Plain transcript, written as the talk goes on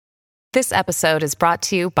This episode is brought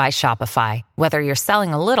to you by Shopify. Whether you're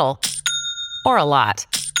selling a little or a lot,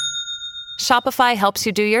 Shopify helps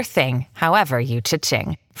you do your thing, however you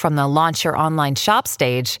cha-ching. From the launch your online shop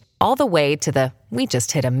stage, all the way to the we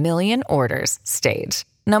just hit 1 million orders stage.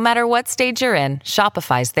 No matter what stage you're in,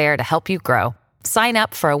 Shopify's there to help you grow. Sign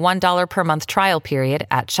up for a $1 per month trial period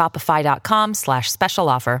at shopify.com/special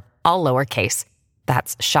offer, all lowercase.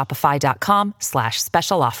 That's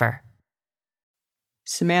shopify.com/special offer.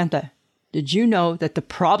 Samantha, did you know that the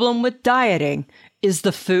problem with dieting is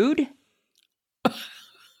the food?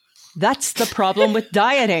 That's the problem with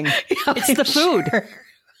dieting. It's the food. Sure.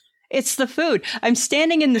 It's the food. I'm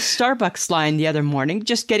standing in the Starbucks line the other morning,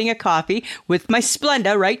 just getting a coffee with my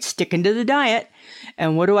Splenda, right? Sticking to the diet.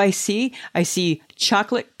 And what do I see? I see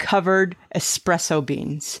chocolate-covered espresso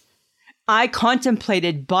beans. I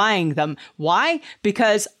contemplated buying them. Why?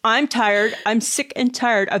 Because I'm tired. I'm sick and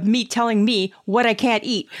tired of me telling me what I can't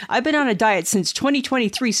eat. I've been on a diet since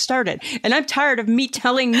 2023 started, and I'm tired of me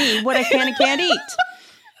telling me what I can and can't eat.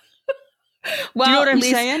 Well, do you know what I'm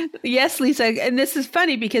Lisa, saying? Yes, Lisa. And this is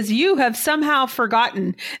funny because you have somehow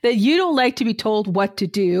forgotten that you don't like to be told what to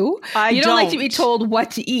do. You don't like to be told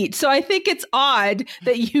what to eat. So I think it's odd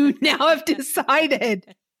that you now have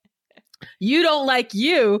decided you don't like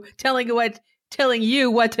you telling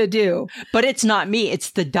you what to do. But it's not me.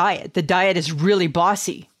 It's the diet. The diet is really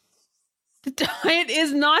bossy. The diet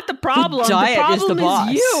is not the problem. The diet is the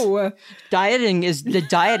boss. You. The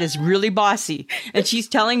diet is really bossy. And she's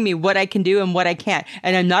telling me what I can do and what I can't.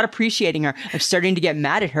 And I'm not appreciating her. I'm starting to get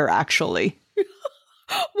mad at her, actually.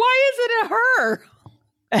 Why is it a her?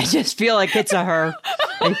 I just feel like it's a her.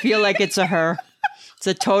 I feel like it's a her. It's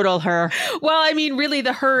a total her. Well, I mean, really,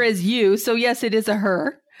 the her is you. So yes, it is a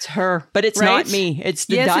her. It's her, but it's not me. It's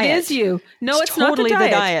the diet. Yes, it is you. No, it's totally not the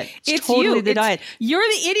diet. It's totally you. the diet. You're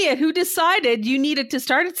the idiot who decided you needed to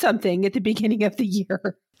start something at the beginning of the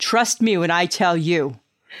year. Trust me when I tell you,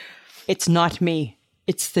 it's not me.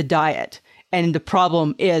 It's the diet. And the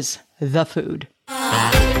problem is the food.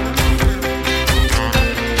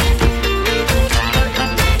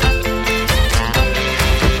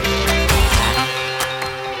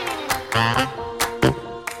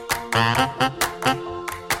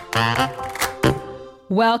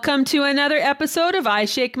 Welcome to another episode of I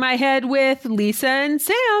Shake My Head with Lisa and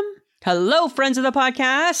Sam. Hello, friends of the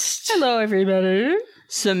podcast. Hello, everybody.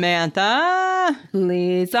 Samantha.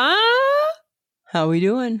 Lisa. How we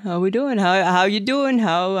doing? How you doing?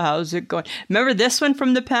 How's it going? Remember this one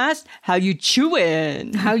from the past? How you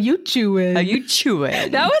chewing? How you chewing? How you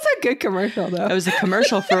chewing? That was a good commercial, though. That was a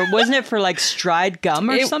commercial for, wasn't it for like Stride gum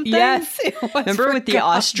or something? Yes, it was. Remember with the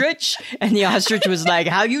ostrich? And the ostrich was like,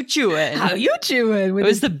 how you chewing? How you chewing? It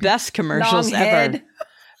was the best commercials ever.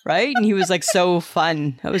 Right? And he was like so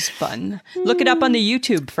fun. That was fun. Look it up on the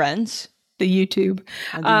YouTube, friends. The YouTube.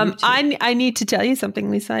 I need to tell you something,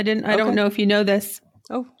 Lisa. I don't know if you know this.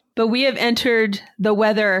 Oh. But we have entered the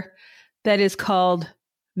weather that is called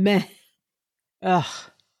meh. Ugh.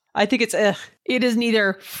 I think it's ugh. It is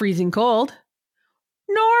neither freezing cold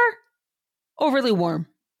nor overly warm.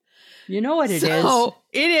 You know what it is? So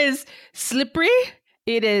it is slippery.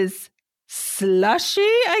 It is slushy,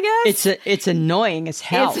 I guess. It's annoying as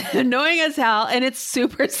hell. It's annoying as hell, and it's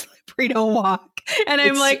super slippery to walk. And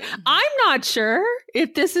I'm like, I'm not sure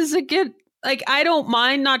if this is a good, like, I don't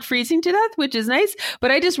mind not freezing to death, which is nice. But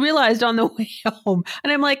I just realized on the way home,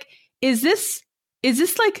 and I'm like, is this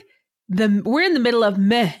like we're in the middle of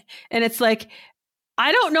meh. And it's like,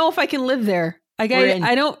 I don't know if I can live there. Like,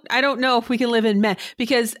 I don't know if we can live in meh,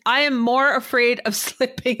 because I am more afraid of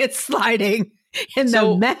slipping and sliding in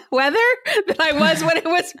the meh weather than I was when it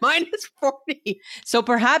was -40. So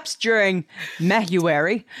perhaps during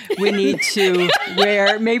Mehuary, we need to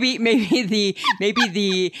wear maybe the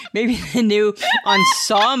new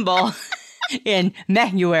ensemble in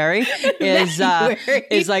Mehuary is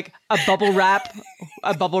like a bubble wrap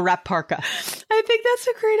parka. I think that's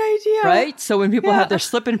a great idea. Right? So when people have their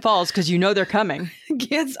slip and falls, because you know they're coming.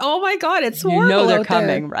 Yes. Oh my God, it's horrible. You know they're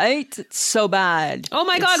coming, right? It's so bad. Oh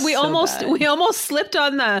my God, we almost slipped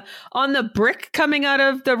on the brick coming out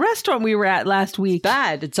of the restaurant we were at last week. It's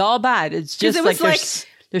bad. It's all bad. It's just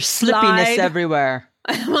there's slippiness everywhere.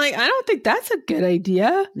 I'm like, I don't think that's a good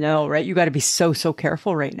idea. No, right? You got to be so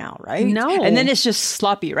careful right now, right? No. And then it's just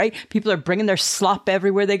sloppy, right? People are bringing their slop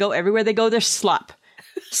everywhere they go. Everywhere they go, there's slop.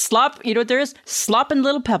 Slop, you know what there is? Slop and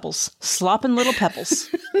little pebbles. Slop and little pebbles.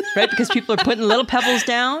 Right? Because people are putting little pebbles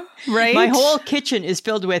down. Right. My whole kitchen is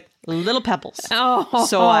filled with little pebbles. Oh.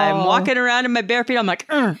 So I'm walking around in my bare feet. I'm like,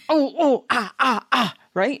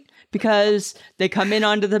 right? because they come in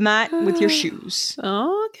onto the mat with your shoes.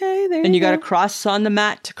 Oh, okay. There And you got to go. cross on the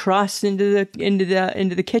mat to cross into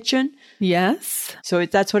the kitchen. Yes. So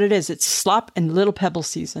that's what it is. It's slop and little pebble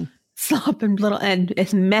season. Slop and little, and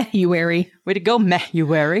it's Mehuary. Way to go,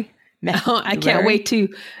 Mehuary. Oh, I can't wait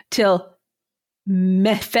till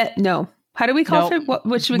Mefet. No. How do we call No. it?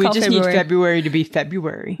 What should we We call just February? need February to be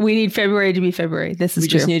February. We need February to be February. This is We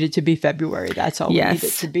true. just need it to be February. That's all we need it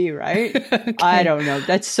Yes. to be, right? I don't know.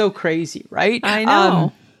 That's so crazy, right? I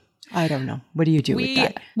know. I don't know. What do you do with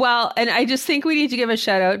that? Well, and I just think we need to give a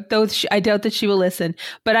shout out, though I doubt that she will listen,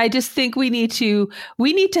 but I just think we need to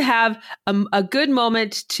have a good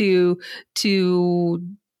moment to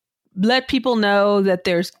let people know that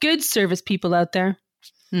there's good service people out there.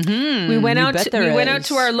 Mm-hmm. We went You out. bet We there went out is.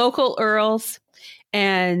 to our local Earls,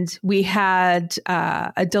 and we had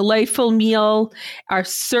a delightful meal. Our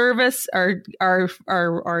service, our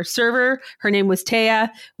server, her name was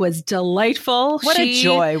Taya, was delightful. What a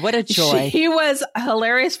joy! What a joy! She was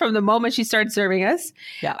hilarious from the moment she started serving us.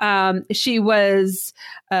 Yeah. She was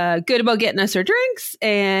good about getting us our drinks,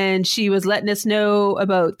 and she was letting us know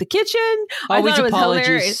about the kitchen. Always I thought it was apologies.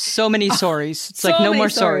 hilarious. So many sorries. It's so like no many more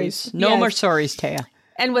sorries. sorries. No Yes. more sorries, Taya.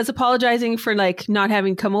 And was apologizing for like not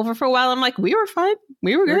having come over for a while. I'm like, we were fine.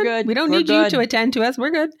 We were We're good. good. We don't We're need good. you to attend to us.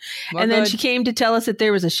 We're good. We're and then good. she came to tell us that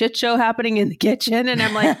there was a shit show happening in the kitchen. And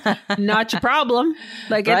I'm like, not your problem.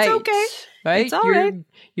 Like, it's okay. Right? It's all right.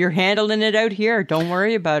 You're handling it out here. Don't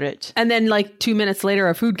worry about it. And then like 2 minutes later,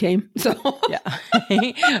 our food came. So Yeah.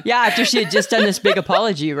 Yeah, after she had just done this big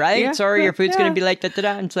apology, right? Yeah. Sorry, your food's Yeah. going to be like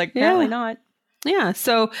da-da-da. And it's like, Yeah. apparently not. yeah.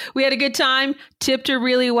 So we had a good time, tipped her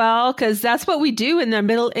really well, because that's what we do in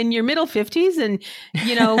your middle 50s. And,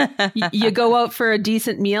 you know, you go out for a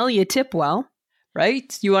decent meal, you tip well.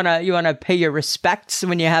 Right? You wanna pay your respects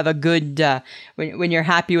when you have a good when you're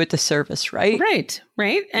happy with the service, right?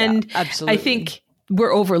 Right. And absolutely. I think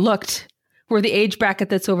we're overlooked. We're the age bracket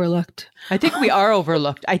that's overlooked. I think we are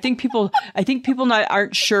overlooked. I think people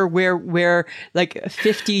aren't sure where like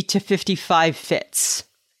 50 to 55 fits.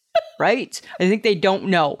 Right? I think they don't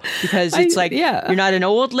know because it's you're not an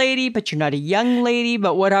old lady, but you're not a young lady,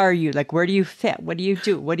 but what are you? Like, where do you fit? What do you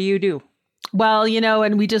do? What do you do? Well, you know,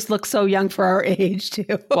 and we just look so young for our age too.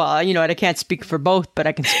 Well, you know, and I can't speak for both, but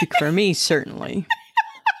I can speak for me, certainly.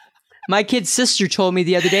 My kid's sister told me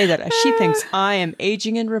the other day that she thinks I am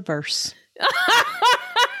aging in reverse.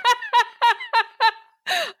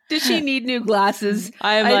 Does she need new glasses?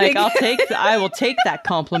 I will take that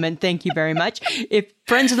compliment. Thank you very much. If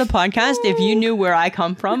friends of the podcast, if you knew where I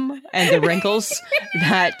come from and the wrinkles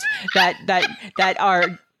that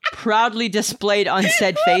are proudly displayed on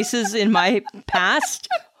said faces in my past,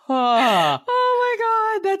 Oh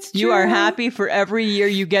my God, that's true. you are happy for every year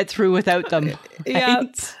you get through without them. Right? Yeah,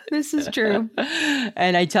 this is true.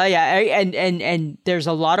 And I tell you, and there's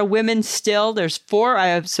a lot of women still. There's four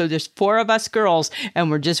of us girls,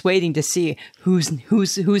 and we're just waiting to see who's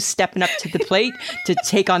stepping up to the plate to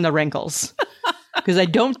take on the wrinkles. Because I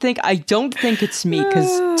don't think it's me.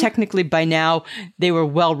 Because technically, by now they were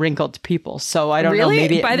well wrinkled people. So I don't know.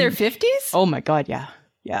 Maybe by their 50s. Oh my God!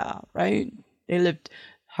 Yeah, right. They lived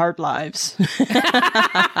hard lives.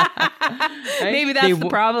 Right? Maybe that's the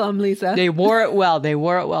problem, Lisa. They wore it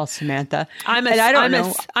well. Samantha.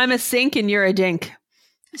 I'm a sink and you're a dink.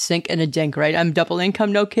 Sink and a dink, right? I'm double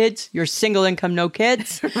income, no kids. You're single income, no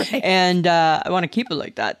kids. Right. And I want to keep it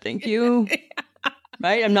like that. Thank you.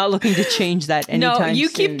 Right? I'm not looking to change that anytime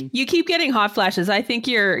soon. You keep getting hot flashes. I think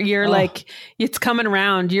you're like, it's coming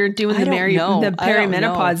around. You're doing the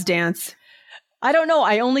perimenopause dance. I don't know.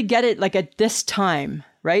 I only get it like at this time,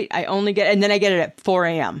 right? And then I get it at 4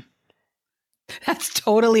 a.m. That's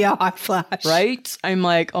totally a hot flash. Right? I'm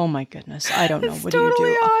like, oh my goodness. I don't know. What totally do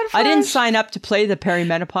you do? hot I didn't flash. sign up to play the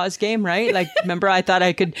perimenopause game, right? Like, remember, I thought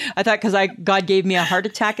because God gave me a heart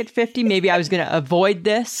attack at 50, maybe I was going to avoid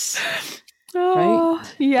this. Oh,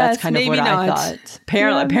 Right? yes, That's kind of maybe what not. I thought.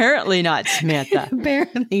 Apparently not, Samantha.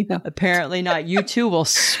 Apparently not. Apparently not. You too will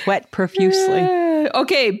sweat profusely.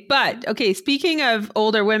 Okay. Speaking of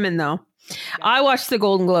older women, though, I watched the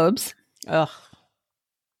Golden Globes. Ugh.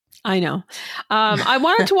 I know. I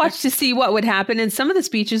wanted to watch to see what would happen, and some of the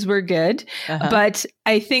speeches were good, but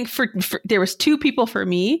I think for there was two people for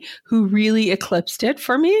me who really eclipsed it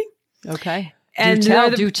for me. Okay. And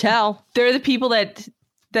do tell. They're the people that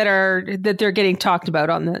they're getting talked about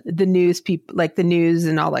on the news, people like the news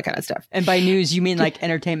and all that kind of stuff. And by news, you mean like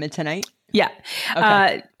Entertainment Tonight? Yeah.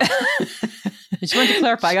 Okay. I just wanted to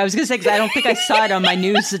clarify. I was going to say, because I don't think I saw it on my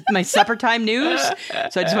news, my supper time news.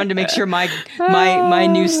 So I just wanted to make sure my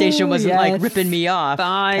news station wasn't like ripping me off.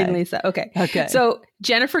 Fine, Okay. Lisa. Okay. Okay. So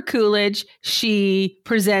Jennifer Coolidge, she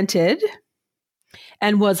presented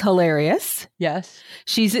and was hilarious. Yes.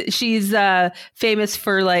 She's famous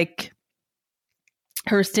for like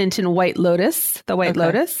her stint in White Lotus, The White Okay.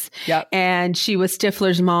 Lotus. Yep. And she was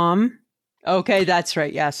Stifler's mom Okay, that's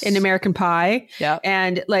right. Yes. in American Pie. Yeah.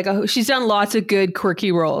 And like she's done lots of good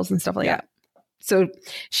quirky roles and stuff like Yeah. that. So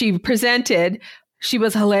she presented, she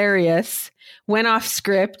was hilarious, went off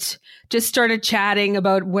script, just started chatting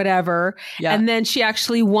about whatever. Yeah. And then she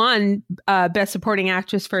actually won Best Supporting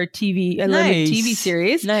Actress for a limited Nice. TV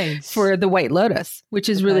series Nice. for The White Lotus, which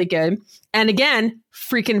is really good. And again,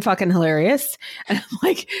 freaking fucking hilarious. And I'm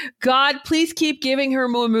like, God, please keep giving her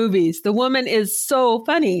more movies. The woman is so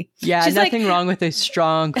funny. Yeah, She's like, nothing wrong with a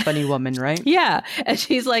strong, funny woman, right? yeah. And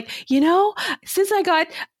she's like, since I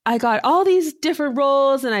got all these different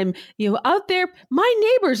roles and I'm, out there, my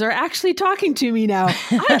neighbors are actually talking to me now.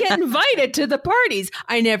 I get invited to the parties.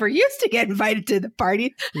 I never used to get invited to the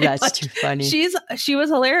parties. That's Like, too funny. She was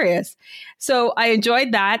hilarious. So I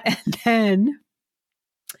enjoyed that. And then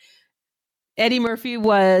Eddie Murphy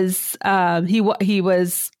was, he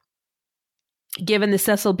was given the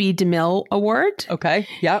Cecil B. DeMille Award. Okay.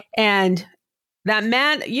 Yep. And that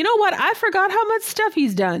man, you know what? I forgot how much stuff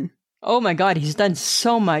he's done. Oh my God, he's done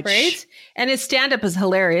so much. Right? And his stand-up is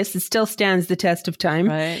hilarious. It still stands the test of time.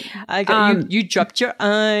 Right. I got you dropped your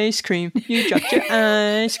ice cream. You dropped your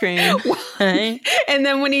ice cream. Right? And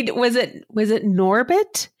then when was it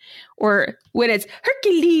Norbit? Or when it's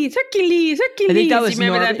Hercules. I think that was you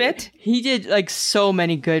remember Norbit. that bit? He did like so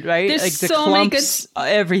many good, right? There's like the so many good- clumps,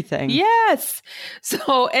 everything. Yes.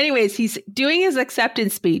 So anyways, he's doing his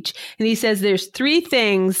acceptance speech and he says there's 3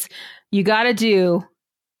 things you got to do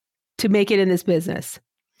to make it in this business.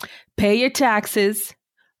 Pay your taxes,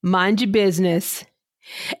 mind your business,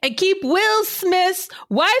 and keep Will Smith's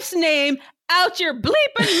wife's name out your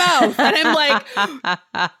bleeping mouth. And I'm like,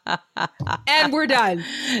 and we're done.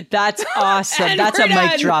 That's awesome. And That's we're a mic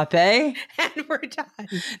done. drop, eh? And we're done.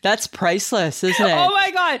 That's priceless, isn't it? Oh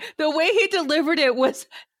my God. The way he delivered it was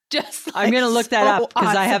just like I'm gonna look that so up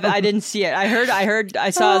because awesome. I didn't see it. I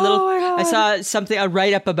saw a little, Oh my God. I saw something, a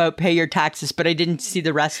write up about pay your taxes, but I didn't see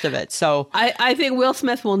the rest of it. So I think Will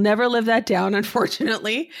Smith will never live that down,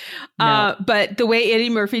 unfortunately. No. But the way Eddie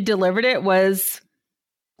Murphy delivered it was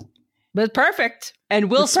perfect. and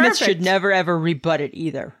Will It's Smith perfect. should never ever rebut it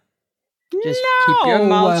either. Just No. keep your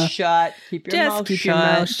mouth shut. Keep your Just mouth keep shut. your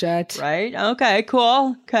mouth shut. Right? Okay.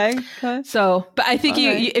 Cool. Okay. So, but I think All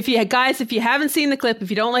right. if you haven't seen the clip, if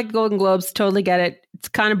you don't like Golden Globes, totally get it. It's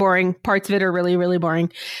kind of boring. Parts of it are really, really boring.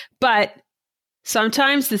 But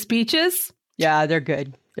sometimes the speeches, Yeah, they're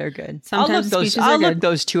good. They're good. Sometimes the speeches are I'll look good.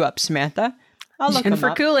 those 2 up, Samantha. I'll look Jennifer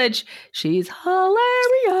them up. Coolidge, she's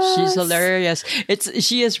hilarious. She's hilarious.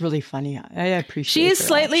 She is really funny. I appreciate. She is her,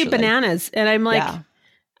 slightly actually. bananas, and I'm like, Yeah.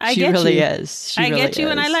 I She get really you. is. She I really get you,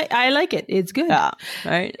 and is. I like it. It's good. Yeah.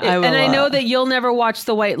 Right. And I know that you'll never watch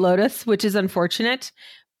The White Lotus, which is unfortunate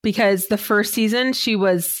because the first season she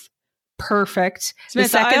was perfect. The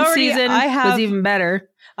Samantha, second I season was even better.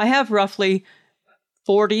 I have roughly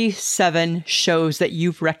 47 shows that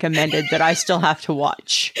you've recommended that I still have to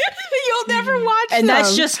watch. You'll never watch And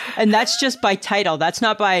them. that's just by title. That's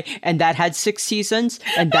not by and that had 6 seasons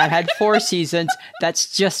and that had 4 seasons.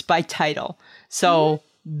 That's just by title. So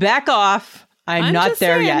back off. I'm not just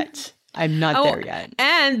there saying. yet. I'm not there yet.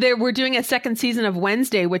 And we're doing a second season of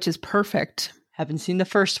Wednesday, which is perfect. Haven't seen the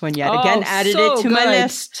first one yet. Oh, Again, added so it to my good.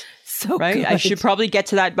 list. So Right? I good. should probably get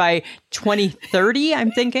to that by 2030.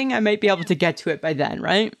 I'm thinking I might be able to get to it by then,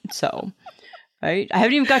 right? So, right? I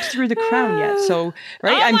haven't even got through The Crown yet. So,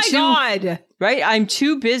 right? Oh my God. Right? I'm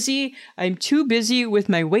too busy with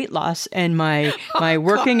my weight loss and my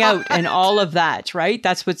working out and all of that, right?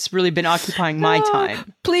 That's what's really been occupying my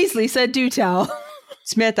time. Please, Lisa, do tell.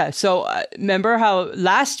 Samantha, so remember how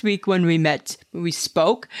last week when we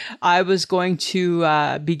spoke, I was going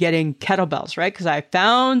to be getting kettlebells, right? Because I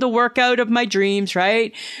found the workout of my dreams,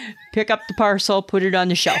 right? Pick up the parcel, put it on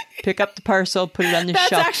the shelf. Pick up the parcel, put it on the That's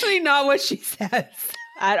shelf. actually not what she says.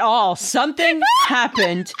 At all. Something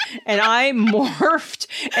happened and I morphed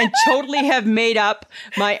and totally have made up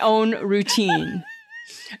my own routine.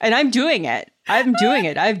 And I'm doing it. I've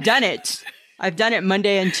done it. I've done it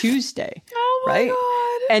Monday and Tuesday. Oh my right?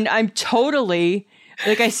 God. And I'm totally,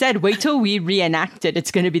 like I said, wait till we reenact it.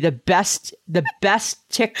 It's going to be the best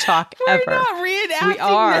TikTok ever. We're not reenacting We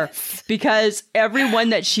are. this. Because every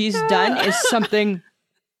one that she's done is something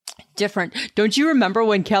different. Don't you remember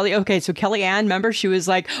when Kellyanne, remember, she was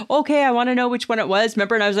like, okay, I want to know which one it was.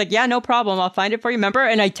 Remember? And I was like, yeah, no problem. I'll find it for you. Remember?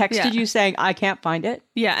 And I texted you saying, I can't find it.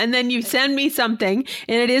 Yeah. And then you send me something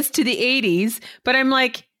and it is to the 80s, but I'm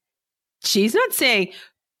like, she's not saying,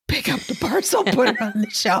 pick up the parcel, put it on the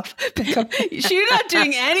shelf. Pick up. She's not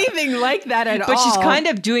doing anything like that at all. But she's kind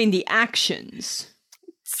of doing the actions.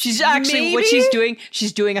 She's actually, what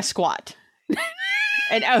she's doing a squat.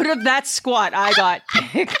 And out of that squat, I got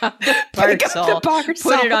pick up the parcel,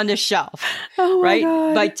 put it on the shelf, right?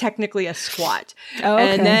 God. By technically a squat. Oh,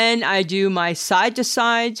 okay. And then I do my side to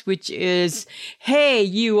sides, which is, hey,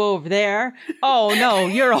 you over there. Oh, no,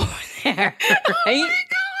 you're over there, right? Oh my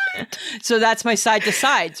God. So that's my side to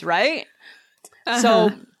sides, right? Uh-huh.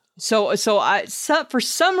 So for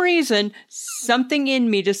some reason, something in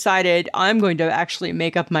me decided I'm going to actually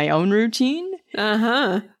make up my own routine.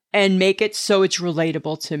 Uh-huh. And make it so it's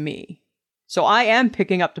relatable to me. So I am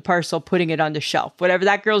picking up the parcel, putting it on the shelf. Whatever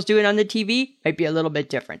that girl's doing on the TV might be a little bit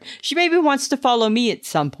different. She maybe wants to follow me at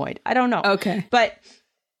some point. I don't know. Okay. But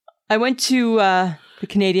I went to the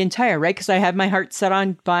Canadian Tire, right? Because I had my heart set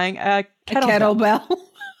on buying a kettlebell.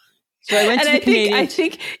 So I went to the Canadian. I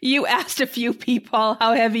think you asked a few people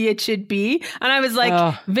how heavy it should be. And I was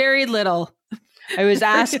like, very little. I was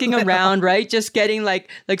asking around, right? Just getting like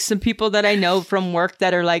some people that I know from work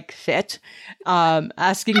that are like fit,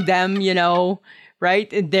 asking them, you know,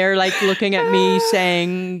 right? And they're like looking at me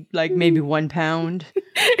saying like maybe 1 pound,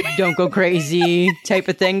 don't go crazy type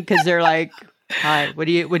of thing. Cause they're like, hi, what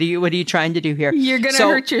are you trying to do here? You're going to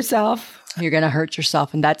hurt yourself. You're going to hurt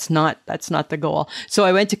yourself. And that's not the goal. So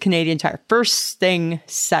I went to Canadian Tire first thing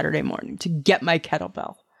Saturday morning to get my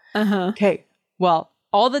kettlebell. Uh-huh. Okay. Well,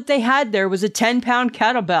 all that they had there was a 10-pound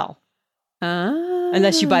kettlebell.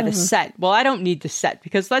 Unless you buy the set. Well, I don't need the set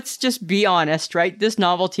because let's just be honest, right? This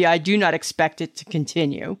novelty, I do not expect it to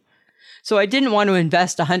continue. So I didn't want to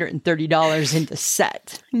invest $130 in the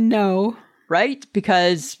set. No. Right?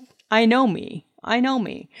 Because I know me.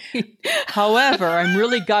 However, I'm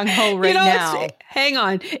really gung-ho right now. Hang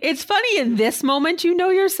on. It's funny in this moment you know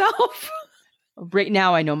yourself. Right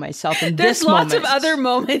now, I know myself. In There's this lots moment, of other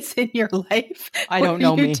moments in your life I don't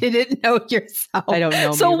know you me. didn't know yourself. I don't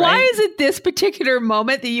know so me, why right? is it this particular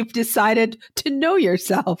moment that you've decided to know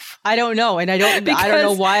yourself? I don't know, and I don't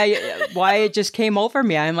know why it just came over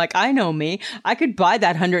me. I'm like, I know me. I could buy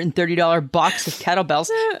that $130 box of kettlebells.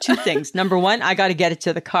 Two things. Number one, I got to get it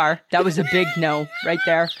to the car. That was a big no right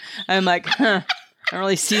there. I'm like, I don't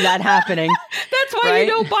really see that happening. That's why you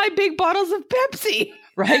don't buy big bottles of Pepsi.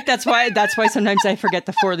 Right? That's why sometimes I forget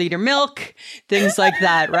the 4-liter milk, things like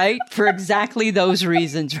that, right? For exactly those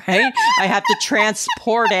reasons, right? I have to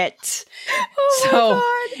transport it.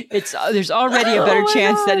 There's already a better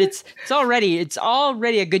chance that it's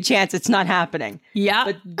already a good chance it's not happening.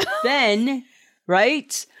 Yeah. But then,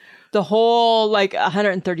 right? The whole like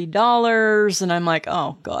 $130 and I'm like,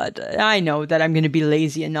 oh God, I know that I'm going to be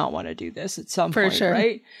lazy and not want to do this at some point, sure.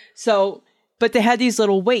 Right? So, but they had these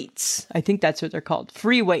little weights. I think that's what they're called.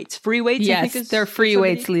 Free weights. Free weights? Yes, they're free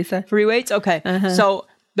weights, Lisa. Free weights? Okay. Uh-huh. So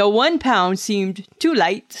the 1 pound seemed too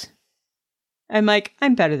light. I'm like,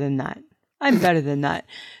 I'm better than that.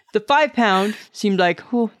 The 5 pound seemed like,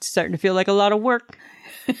 it's starting to feel like a lot of work.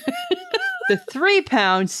 The 3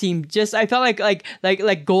 pound seemed I felt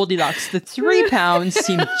like Goldilocks. The 3 pounds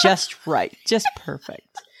seemed just right, just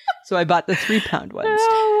perfect. So I bought the 3 pound ones.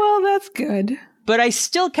 Oh, well, that's good. But I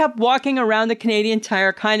still kept walking around the Canadian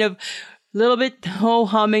Tire kind of a little bit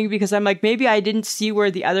humming because I'm like, maybe I didn't see where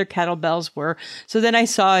the other kettlebells were. So then I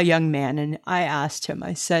saw a young man and I asked him,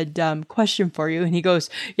 I said, question for you. And he goes,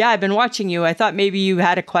 yeah, I've been watching you. I thought maybe you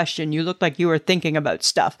had a question. You looked like you were thinking about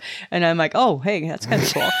stuff. And I'm like, oh, hey, that's kind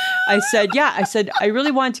of cool. I said, I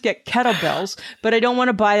really want to get kettlebells, but I don't want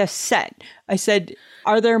to buy a set. I said,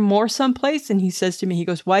 are there more someplace? And he says to me, he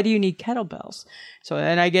goes, why do you need kettlebells? So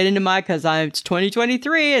then I get into because it's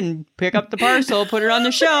 2023 and pick up the parcel, put it on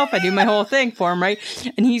the shelf. I do my whole thing for him, right?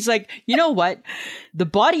 And he's like, you know what? The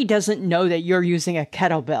body doesn't know that you're using a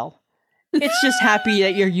kettlebell. It's just happy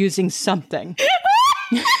that you're using something.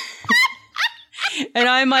 And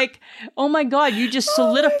I'm like, oh my God, you just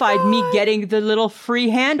solidified me getting the little free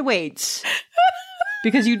hand weights.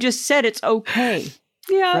 Because you just said it's okay.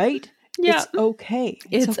 Yeah. Right? Yeah. It's okay.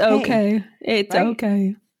 It's okay. It's right?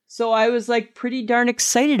 Okay. So I was like pretty darn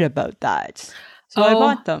excited about that. So I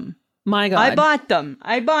bought them. My God. I bought them.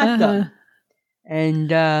 And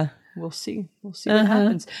we'll see. We'll see what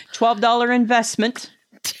happens. $12 investment.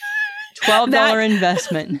 $12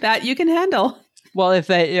 investment. That you can handle. Well,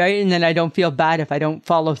 if I, right, and then I don't feel bad if I don't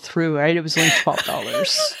follow through, right? It was only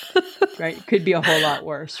 $12, right? It could be a whole lot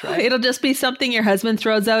worse, right? It'll just be something your husband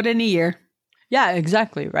throws out in a year. Yeah,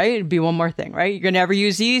 exactly, right? It'd be one more thing, right? You're going to ever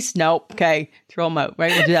use these? Nope. Okay, throw them out,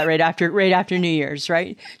 right? We'll do that right after New Year's,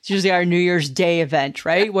 right? It's usually our New Year's Day event,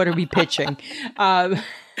 right? What are we pitching? But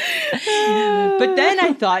then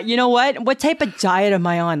I thought, you know what? What type of diet am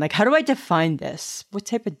I on? Like, how do I define this? What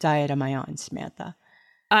type of diet am I on, Samantha?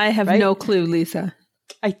 I have no clue, Lisa.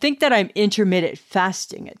 I think that I'm intermittent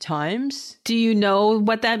fasting at times. Do you know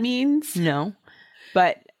what that means? No,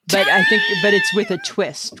 but I think, but it's with a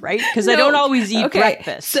twist, right? Because I don't always eat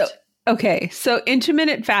breakfast. So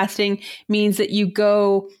intermittent fasting means that you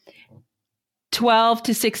go 12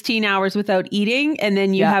 to 16 hours without eating, and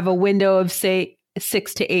then you have a window of, say,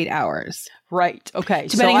 6 to 8 hours. Right. Okay.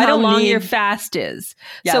 Depending on how long your fast is.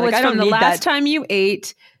 Yeah, so like, it's from the last time you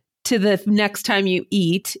ate to the next time you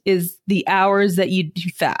eat is the hours that you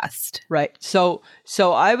fast. Right. So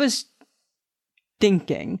I was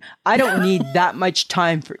thinking I don't need that much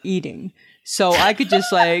time for eating. So I could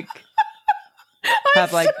just like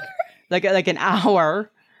have like an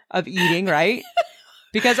hour of eating, right?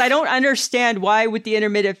 Because I don't understand why with the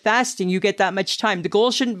intermittent fasting you get that much time. The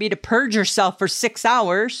goal shouldn't be to purge yourself for 6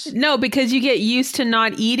 hours. No, because you get used to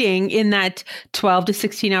not eating in that 12 to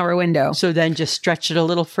 16 hour window. So then just stretch it a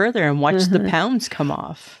little further and watch the pounds come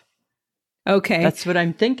off. Okay. That's what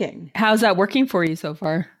I'm thinking. How's that working for you so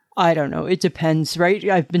far? I don't know. It depends, right?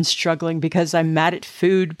 I've been struggling because I'm mad at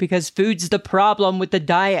food, because food's the problem with the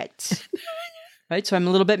diet. Right? So I'm a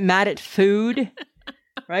little bit mad at food.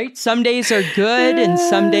 Right? Some days are good and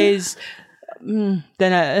some days, then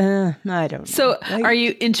I don't know. So right? Are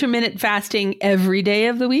you intermittent fasting every day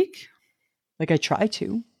of the week? Like I try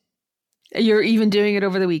to. You're even doing it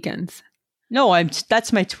over the weekends? No,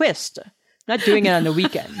 that's my twist. I'm not doing it on the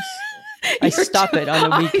weekends. I stop it on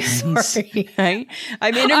the weekends. Right?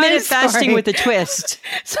 I'm intermittent fasting with a twist.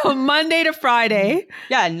 So Monday to Friday.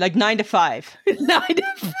 Yeah, and like 9 to 5. 9 to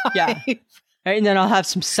 5. Yeah. Right, and then I'll have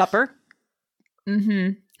some supper.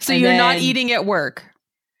 Mm-hmm. So you're not eating at work,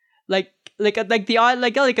 like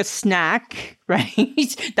a snack,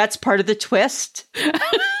 right? That's part of the twist,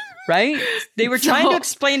 right? They were trying to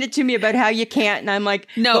explain it to me about how you can't, and I'm like,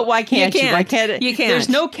 no, but why can't you? Why can't you? Can't. There's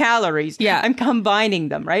no calories. Yeah, I'm combining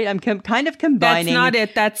them, right? I'm kind of combining. That's not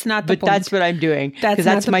it. That's not the point. But that's what I'm doing.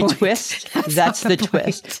 That's my point. Twist. That's the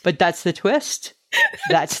twist. But that's the twist.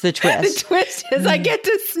 That's the twist. The twist is I get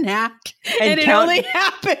to snack, and it only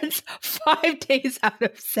happens 5 days out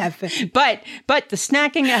of 7. But the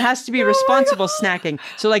snacking, it has to be responsible snacking.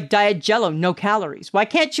 So like Diet Jello, no calories. Why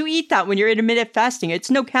can't you eat that when you're intermittent fasting?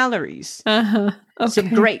 It's no calories. Okay. Some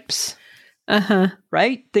grapes.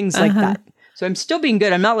 Right? Things like that. So I'm still being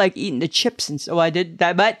good. I'm not like eating the chips, and so I did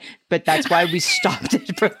that. But that's why we stopped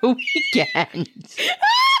it for the weekend.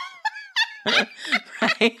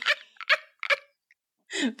 Right?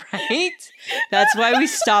 Right? That's why we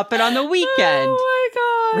stop it on the weekend. Oh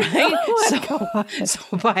my God. Right? Oh my God.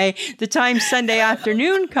 So by the time Sunday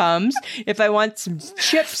afternoon comes, if I want some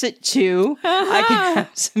chips at 2, I can have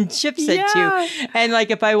some chips at 2. And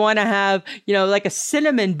like if I want to have, like a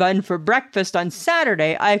cinnamon bun for breakfast on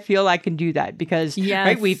Saturday, I feel I can do that because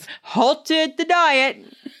right, we've halted the diet.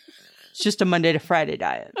 It's just a Monday to Friday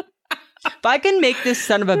diet. If I can make this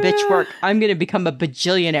son of a bitch work, I'm going to become a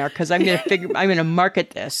bajillionaire because I'm going to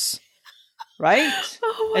market this. Right?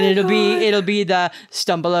 And it'll be the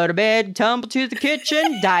stumble out of bed, tumble to the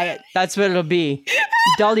kitchen diet. That's what it'll be.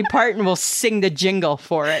 Dolly Parton will sing the jingle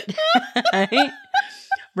for it. Right?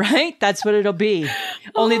 Right? That's what it'll be.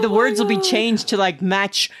 Only the words will be changed to like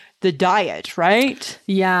match the diet, right?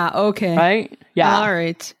 Yeah, okay. Right? Yeah. All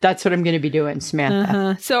right. That's what I'm going to be doing,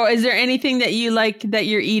 Samantha. So is there anything that you like that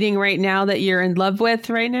you're eating right now that you're in love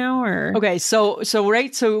with right now? Or okay, so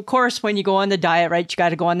of course when you go on the diet, right, you got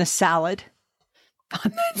to go on the salad.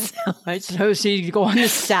 On that salad. Right? So you go on the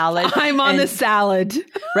salad. I'm on the salad.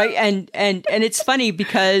 Right? And it's funny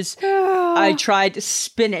because I tried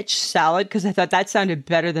spinach salad because I thought that sounded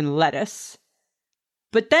better than lettuce.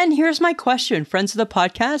 But then here's my question, friends of the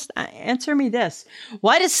podcast. Answer me this.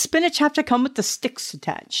 Why does spinach have to come with the sticks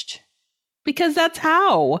attached? Because that's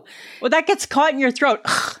how. Well, that gets caught in your throat.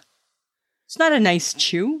 Ugh. It's not a nice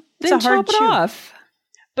chew. It's then a hard chop it chew. Off.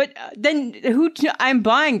 But then I'm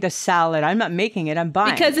buying the salad. I'm not making it. I'm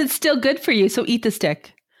buying because it's still good for you. So eat the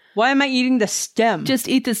stick. Why am I eating the stem? Just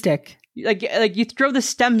eat the stick. Like you throw the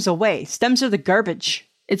stems away. Stems are the garbage.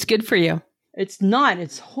 It's good for you. It's not.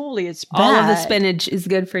 It's holy. It's bad. All of the spinach is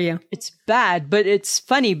good for you. It's bad, but it's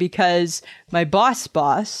funny because my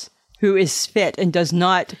boss, who is fit and does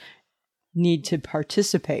not need to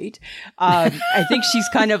participate. I think she's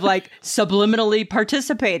kind of like subliminally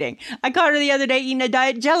participating. I caught her the other day eating a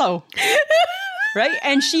diet Jell-O. Right?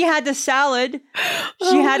 And she had the salad.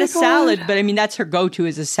 She had a salad, but I mean, that's her go-to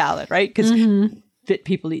is a salad, right? Because fit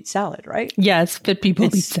people eat salad, right? Yes, fit people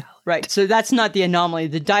eat salad. Right. So that's not the anomaly.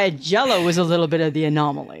 The diet Jell-O was a little bit of the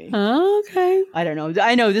anomaly. Okay. I don't know.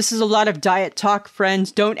 I know this is a lot of diet talk,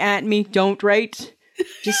 friends. Don't at me. Don't, right?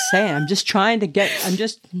 Just saying. I'm just trying to get,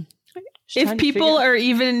 if people are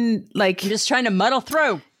even like, I'm just trying to muddle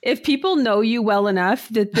through. If people know you well enough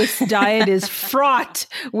that this diet is fraught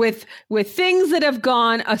with things that have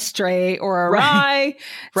gone astray or awry.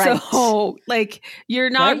 Right. So like you're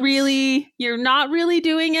not really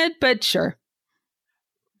doing it, but sure.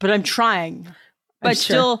 But I'm trying. But I'm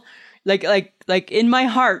still like in my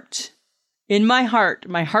heart,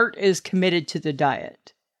 my heart is committed to the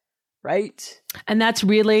diet. Right? And that's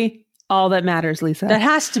really all that matters, Lisa. That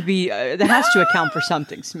has to be, that has to account for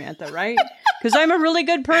something, Samantha, right? Because I'm a really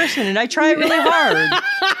good person and I try really hard,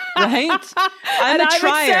 right?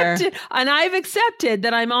 I've accepted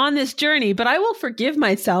that I'm on this journey, but I will forgive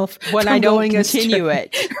myself when I don't continue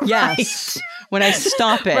it. Yes. Right. When I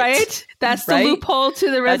stop it. Right? That's the loophole to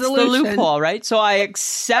the resolution. That's the loophole, right? So I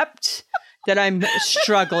accept that I'm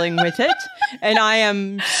struggling with it and I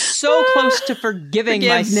am so close to forgiving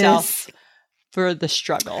myself for the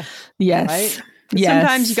struggle. Yes. Right? Yes.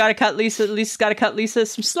 Sometimes you got to cut Lisa's got to cut Lisa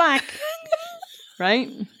some slack. Right?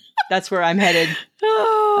 That's where I'm headed.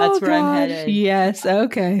 That's where I'm headed. Yes.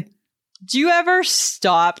 Okay. Do you ever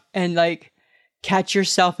stop and like catch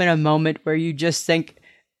yourself in a moment where you just think,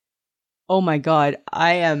 oh my God,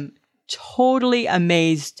 I am totally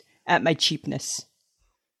amazed at my cheapness?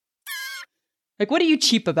 Like, what are you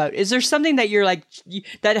cheap about? Is there something that you're like,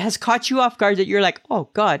 that has caught you off guard that you're like, oh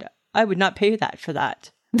God, I would not pay that for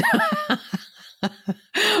that?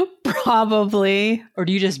 Probably. Or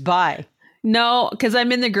do you just buy? No, because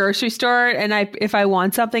I'm in the grocery store and if I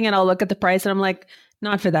want something and I'll look at the price and I'm like,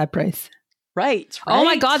 not for that price. Right. Oh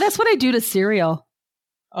my God, that's what I do to cereal.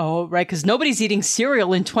 Oh, right. Because nobody's eating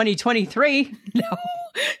cereal in 2023. No.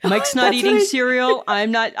 Mike's not eating cereal. I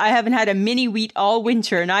haven't had a mini wheat all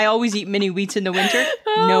winter, and I always eat mini wheats in the winter.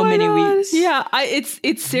 No mini wheats. Yeah,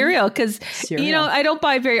 it's cereal because I don't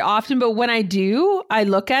buy very often, but when I do, I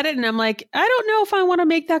look at it and I'm like, I don't know if I want to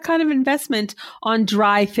make that kind of investment on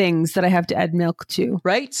dry things that I have to add milk to.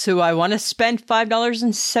 Right. So I want to spend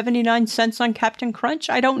 $5.79 on Captain Crunch.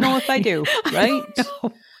 I don't know if I do. Right.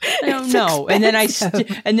 I don't know. And then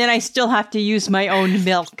I still have to use my own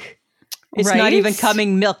milk. It's not even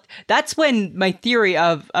coming milked. That's when my theory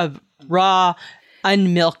of raw,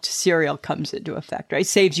 unmilked cereal comes into effect, right?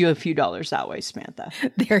 Saves you a few dollars that way, Samantha.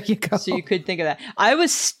 There you go. So you could think of that. I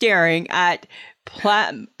was staring at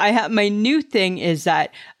my new thing is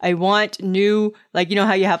that I want new, like, you know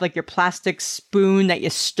how you have like your plastic spoon that you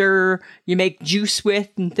stir, you make juice with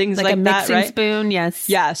and things like a that, mixing right? spoon, yes.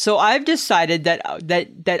 Yeah. So I've decided that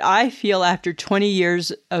I feel after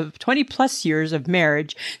 20 plus years of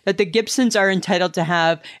marriage, that the Gibsons are entitled to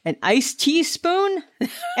have an iced tea spoon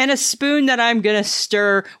and a spoon that I'm going to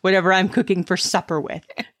stir whatever I'm cooking for supper with.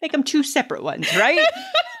 Make them two separate ones, right?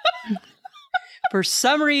 For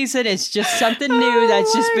some reason, it's just something new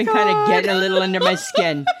that's just been kind of getting a little under my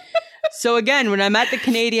skin. So again, when I'm at the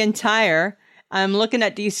Canadian Tire, I'm looking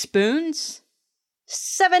at these spoons.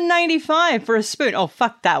 $7.95 for a spoon. Oh,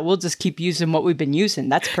 fuck that. We'll just keep using what we've been using.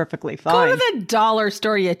 That's perfectly fine. Go to the dollar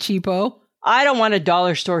store, you cheapo. I don't want a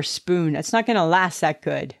dollar store spoon. That's not going to last that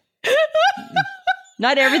good.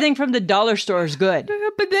 Not everything from the dollar store is good.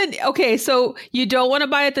 But then, okay, so you don't want to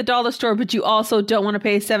buy at the dollar store, but you also don't want to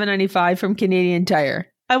pay $7.95 from Canadian Tire.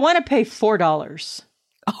 I want to pay $4.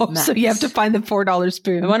 Oh, max. So you have to find the $4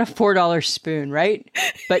 spoon. I want a $4 spoon, right?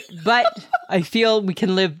 But I feel we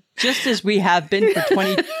can live just as we have been for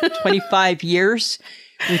 25 years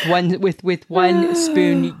with one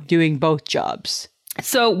spoon doing both jobs.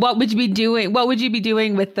 So what would you be doing? What would you be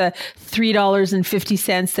doing with the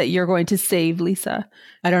 $3.50 that you're going to save, Lisa?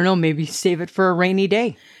 I don't know. Maybe save it for a rainy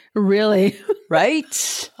day. Really?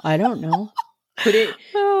 Right? I don't know. We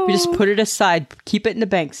just put it aside. Keep it in the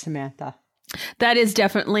bank, Samantha. That is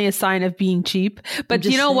definitely a sign of being cheap. But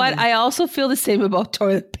you know saying. What? I also feel the same about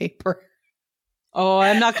toilet paper. Oh,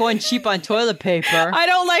 I'm not going cheap on toilet paper. I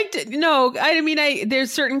don't like to. No, I mean,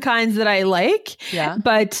 there's certain kinds that I like. Yeah.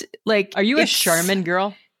 But like, are you a Charmin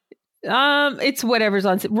girl? It's whatever's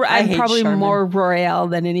on. I'm probably Charmin. More Royale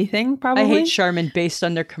than anything. Probably. I hate Charmin based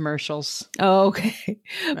on their commercials. Oh, okay.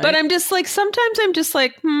 Right? But I'm just like, sometimes I'm just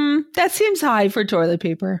like, that seems high for toilet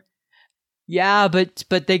paper. Yeah, but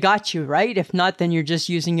they got you, right? If not, then you're just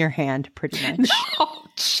using your hand pretty much. No,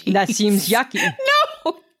 jeez. That seems yucky.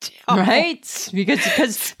 No. Right?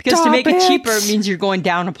 Because to make it cheaper, it means you're going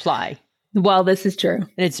down a ply. Well, this is true. And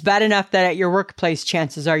it's bad enough that at your workplace,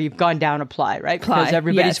 chances are you've gone down a ply, right? Because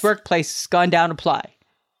everybody's workplace has gone down a ply,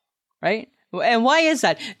 right? And why is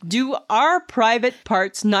that? Do our private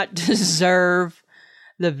parts not deserve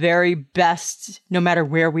the very best, no matter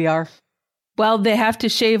where we are? Well, they have to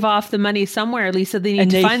shave off the money somewhere, Lisa. They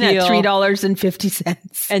need to find that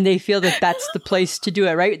 $3.50. And they feel that that's the place to do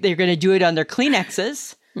it, right? They're going to do it on their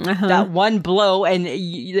Kleenexes. That one blow, and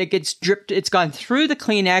it gets dripped. It's gone through the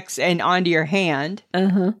Kleenex and onto your hand.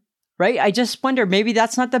 Right? I just wonder, maybe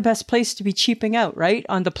that's not the best place to be cheaping out, right?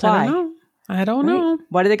 On the ply. I don't know.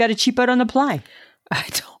 Why do they got to cheap out on the ply? I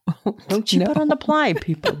Don't cheap out on the ply,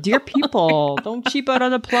 people. Dear people, don't cheap out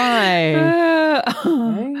on the ply.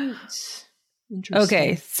 Right? Interesting.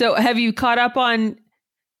 Okay, so have you caught up on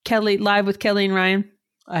Kelly Live with Kelly and Ryan?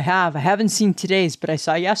 I have. I haven't seen today's, but I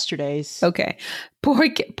saw yesterday's. Okay.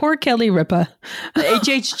 Poor Kelly Ripa. The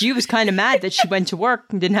HHG was kind of mad that she went to work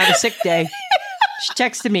and didn't have a sick day. She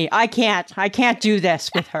texted me, I can't do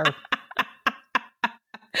this with her.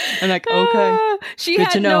 I'm like, okay. She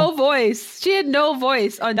had no voice. She had no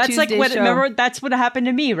voice on That's Tuesday's like show. Remember, that's what happened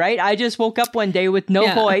to me, right? I just woke up one day with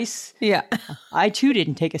no voice. Yeah. I too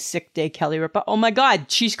didn't take a sick day, Kelly Ripa. Oh my God,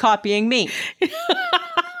 she's copying me.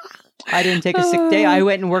 I didn't take a sick day. I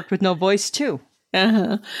went and worked with no voice too.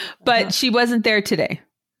 But she wasn't there today.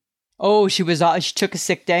 Oh, she took a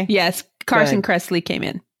sick day? Yes. Carson Kressley came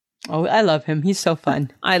in. Oh, I love him. He's so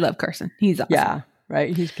fun. I love Carson. He's awesome. Yeah,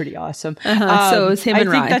 right. He's pretty awesome. So it was him and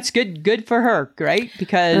Ryan. I think that's good for her, right?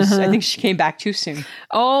 Because I think she came back too soon.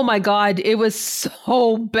 Oh my God. It was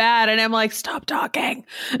so bad. And I'm like, stop talking.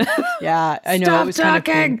 Yeah, I know. Stop it was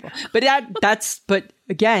talking. Kind of painful. But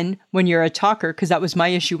again, when you're a talker, because that was my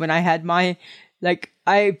issue when I had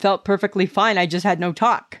I felt perfectly fine. I just had no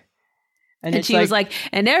talk. And she was like,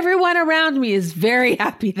 and everyone around me is very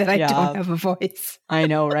happy that I don't have a voice. I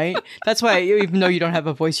know, right? That's why, even though you don't have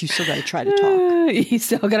a voice, you still got to try to talk. You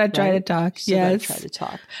still got to try to talk. Yes. Try to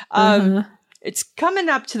talk. It's coming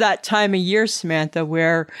up to that time of year, Samantha,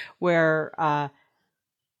 where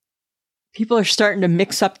people are starting to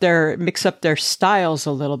mix up their styles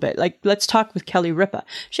a little bit. Like, let's talk with Kelly Ripa.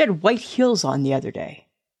 She had white heels on the other day.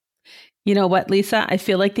 You know what, Lisa? I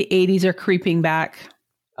feel like the 80s are creeping back.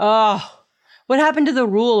 Oh, what happened to the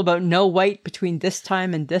rule about no white between this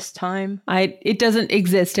time and this time? It doesn't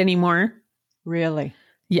exist anymore. Really?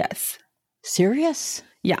 Yes. Serious?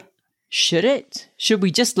 Yeah. Should it? Should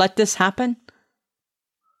we just let this happen?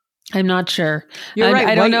 I'm not sure. You're right.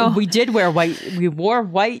 I don't know. We did wear white. We wore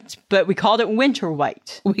white, but we called it winter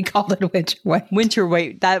white. We called it winter white. Winter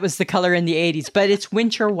white. That was the color in the 80s, but it's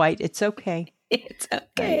winter white. It's okay. It's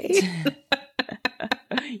okay. Right.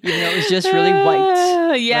 Even though it was just really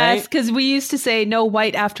white. Yes, because we used to say no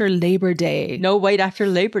white after Labor Day. No white after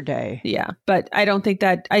Labor Day. Yeah, but I don't think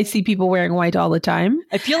that I see people wearing white all the time.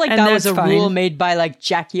 I feel like that was a rule made by like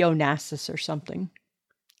Jackie Onassis or something.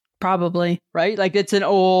 Probably. Right? Like it's an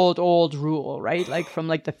old rule, right? Like from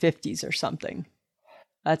like the 50s or something.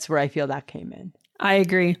 That's where I feel that came in. I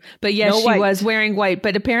agree. But yes, she was wearing white,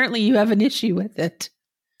 but apparently you have an issue with it.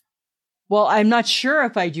 Well, I'm not sure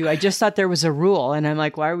if I do. I just thought there was a rule. And I'm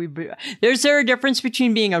like, why are we... Is there a difference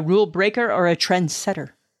between being a rule breaker or a trend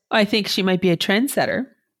setter? I think she might be a trendsetter.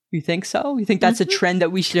 You think so? You think that's a trend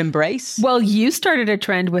that we should embrace? Well, you started a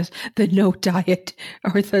trend with the no diet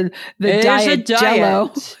or the diet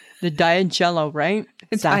Jello. The diet Jello, right?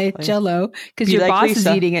 Exactly. Diet Jello. Because your boss is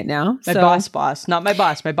eating it now. My boss. Not my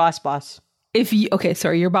boss. My boss.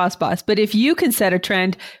 Your boss. But if you can set a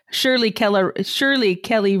trend, surely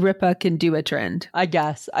Kelly Ripa can do a trend. I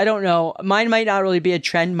guess. I don't know. Mine might not really be a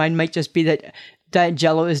trend. Mine might just be that Diet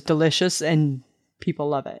Jello is delicious and people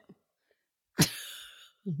love it.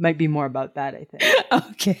 Might be more about that, I think.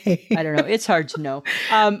 Okay. I don't know. It's hard to know.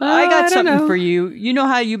 I got something for you. You know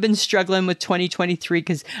how you've been struggling with 2023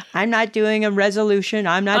 because I'm not doing a resolution.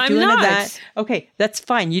 I'm not doing that. Okay, that's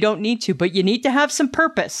fine. You don't need to, but you need to have some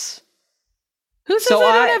purpose. Who says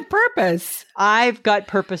I don't have purpose? I've got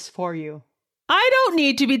purpose for you. I don't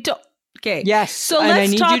need to be okay. Yes. So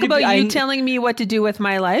let's talk about you telling me what to do with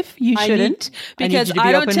my life. You shouldn't, because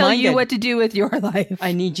I don't tell you what to do with your life.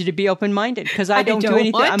 I need you to be open-minded because I don't do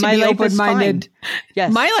anything. My life is fine.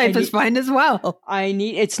 Yes. My life is fine as well.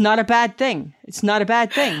 It's not a bad thing. It's not a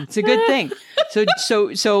bad thing. It's a good thing.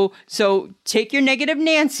 So take your negative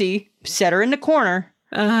Nancy, set her in the corner,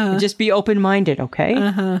 and just be open-minded,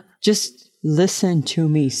 okay? Just listen to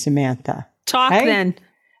me, Samantha. Talk then.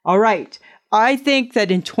 All right. I think that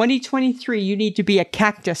in 2023, you need to be a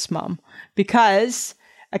cactus mom because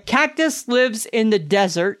A cactus lives in the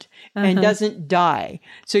desert and doesn't die.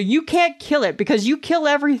 So you can't kill it because you kill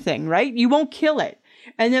everything, right? You won't kill it.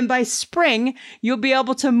 And then by spring, you'll be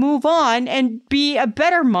able to move on and be a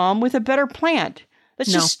better mom with a better plant.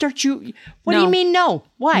 Let's just start you. What do you mean no?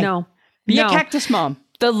 Why? No. Be a cactus mom.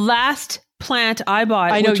 The last plant I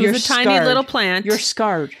bought, which was a tiny little plant. You're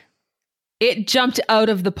scarred. It jumped out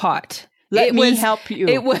of the pot. Let me help you.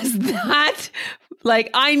 It was that, like,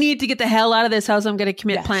 I need to get the hell out of this house. I'm going to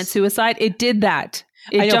commit plant suicide. It did that.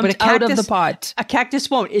 It jumped out of the pot. A cactus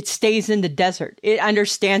won't. It stays in the desert. It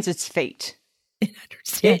understands its fate.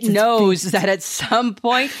 It knows that at some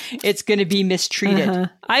point it's going to be mistreated.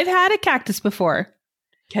 I've had a cactus before.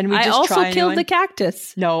 Can we just I also try killed the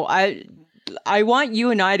cactus. No, I want you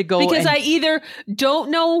and I to go because I either don't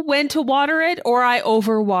know when to water it or I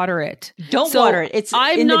overwater it. Don't water it. It's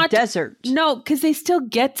in the desert. No, because they still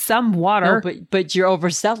get some water. No, but you're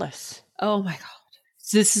overzealous. Oh my God.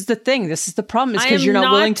 This is the thing. This is the problem. Is because you're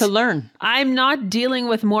not willing to learn. I'm not dealing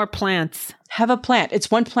with more plants. Have a plant. It's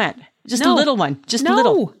one plant. Just a little one. Just a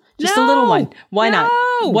little. Just a little one. Why not?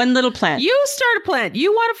 One little plant. You start a plant.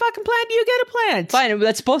 You want a fucking plant, you get a plant. Fine.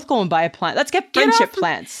 Let's both go and buy a plant. Let's get friendship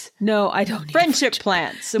plants. No, I don't need friendship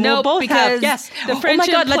plants. And we'll both have, the friendship oh my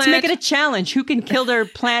God, plant. let's make it a challenge. Who can kill their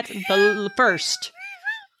plant first?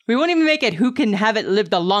 We won't even make it who can have it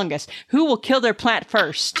live the longest. Who will kill their plant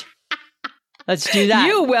first? Let's do that.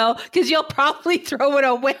 You will, because you'll probably throw it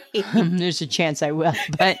away. There's a chance I will,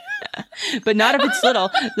 but not if it's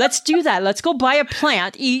little. Let's do that. Let's go buy a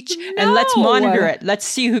plant each and let's monitor it. Let's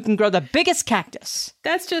see who can grow the biggest cactus.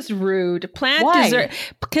 That's just rude. Why?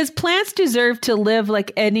 Because plants deserve to live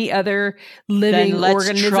like any other living then let's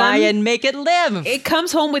organism. Try and make it live. It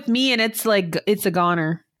comes home with me and it's like, it's a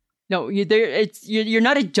goner. No, you're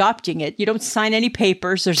not adopting it. You don't sign any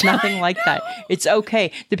papers. There's nothing like that. It's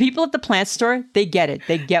okay. The people at the plant store, they get it.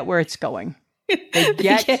 They get where it's going.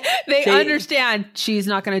 They understand she's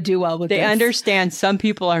not going to do well with this. They understand some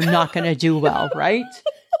people are not going to do well, right?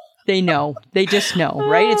 They know. They just know,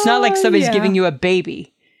 right? It's not like somebody's giving you a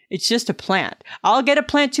baby. It's just a plant. I'll get a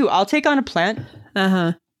plant too. I'll take on a plant.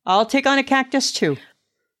 I'll take on a cactus too.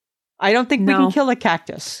 I don't think we can kill a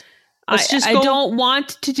cactus. I don't want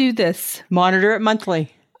to do this. Monitor it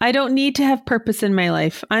monthly. I don't need to have purpose in my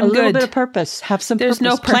life. I'm good. A little good. bit of purpose. Have some There's purpose.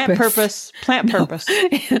 no purpose. Plant purpose. Plant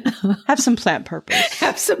purpose. Have some plant purpose.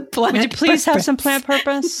 Have some plant Would you please have some plant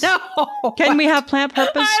purpose? No. Can we have plant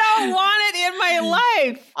purpose? I don't want it in my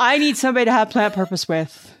life. I need somebody to have plant purpose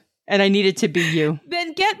with. And I need it to be you.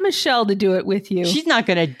 Then get Michelle to do it with you. She's not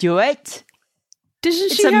going to do it. Doesn't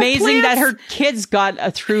it's she amazing have that her kids got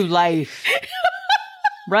a through life.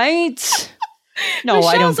 Right? No,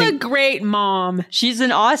 Michelle's I don't think. a great mom. She's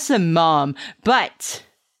an awesome mom, but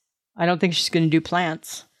I don't think she's going to do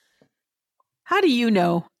plants. How do you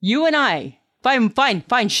know? You and I. Fine.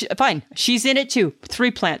 She's in it too.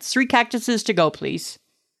 3 plants. 3 cactuses to go, please.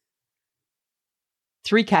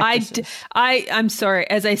 3 cactuses. I'm sorry.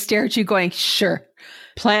 As I stare at you going, sure.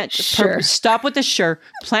 Plant purpose. Stop with the sure.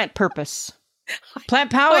 Plant purpose.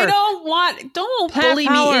 Plant power. I don't bully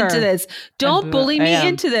me into this. Don't bully me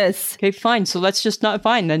into this. Okay, fine. So let's just not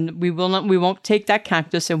fine. Then we won't take that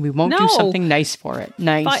cactus and we won't do something nice for it.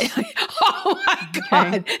 Nice. Oh my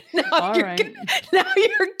God. Okay. Now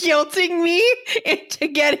you're guilting me into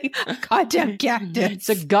getting a goddamn cactus. It's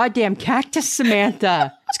a goddamn cactus,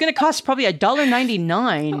 Samantha. It's going to cost probably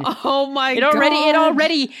 $1.99. Oh my God.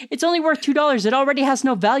 It's only worth $2. It already has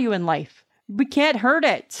no value in life. We can't hurt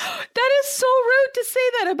it. That is so rude to say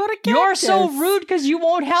that about a cactus. You're so rude because you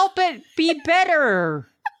won't help it be better.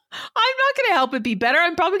 I'm not going to help it be better.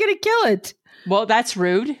 I'm probably going to kill it. Well, that's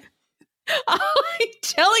rude. I'm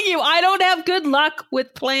telling you, I don't have good luck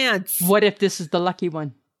with plants. What if this is the lucky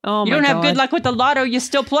one? Oh my God. You don't have good luck with the lotto, you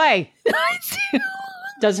still play. I do.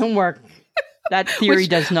 Doesn't work. That theory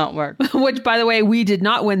does not work. Which, by the way, we did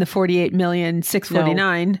not win the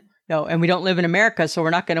 48,649,000. No, and we don't live in America, so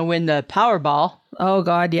we're not going to win the Powerball. Oh,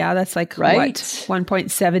 God, yeah. That's like, right? What,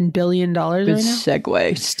 $1.7 billion right now?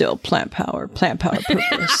 Segue. Still plant power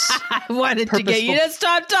purpose. I wanted to get you to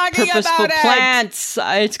stop talking about it. Plants.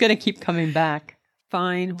 It's going to keep coming back.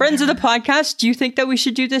 Fine. Friends of the podcast, do you think that we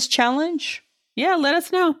should do this challenge? Yeah, let us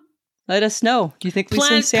know. Let us know. Do you think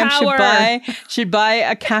Lisa and Sam should buy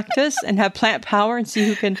a cactus and have plant power and see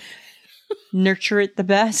who can nurture it the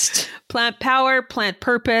best? Plant power, plant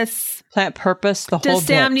purpose. Plant purpose, the whole Does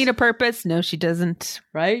Sam need a purpose? No, she doesn't.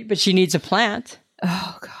 Right? But she needs a plant.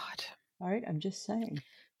 Oh, God. All right, I'm just saying.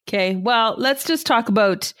 Okay, well, let's just talk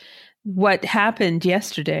about what happened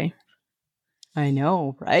yesterday. I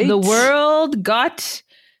know, right? The world got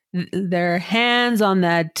their hands on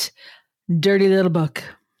that dirty little book.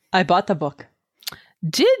 I bought the book.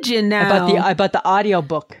 Did you now? I bought the audio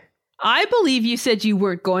book. I believe you said you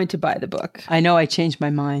weren't going to buy the book. I know, I changed my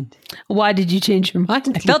mind. Why did you change your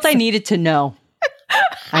mind? I felt I needed to know.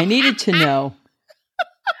 I needed to know.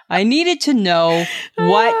 I needed to know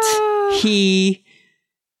what he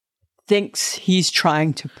thinks he's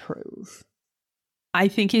trying to prove. I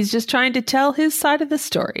think he's just trying to tell his side of the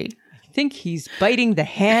story. I think he's biting the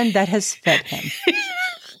hand that has fed him.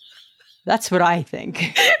 That's what I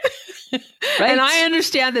think. Right? And I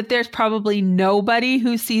understand that there's probably nobody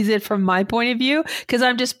who sees it from my point of view because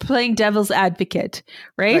I'm just playing devil's advocate,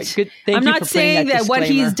 right? Good. I'm not saying that what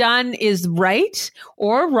he's done is right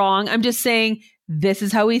or wrong. I'm just saying this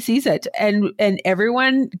is how he sees it. And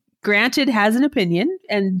everyone, granted, has an opinion.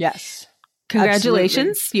 And yes.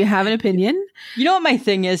 Congratulations, absolutely. You have an opinion. You know what my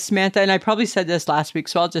thing is, Samantha, and I probably said this last week,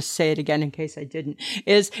 so I'll just say it again in case I didn't,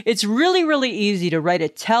 is it's really, really easy to write a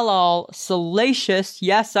tell-all salacious,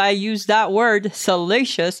 yes, I use that word,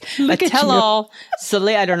 salacious, Look a tell-all,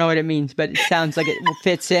 I don't know what it means, but it sounds like it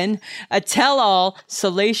fits in, a tell-all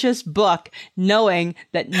salacious book, knowing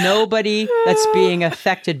that nobody that's being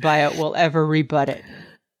affected by it will ever rebut it.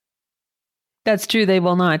 That's true, they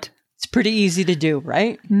will not. It's pretty easy to do,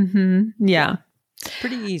 right? Mm-hmm. Yeah. It's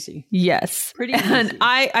pretty easy. Yes. Pretty easy. And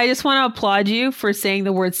I just want to applaud you for saying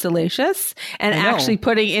the word salacious and actually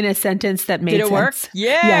putting in a sentence that made sense. Did it work?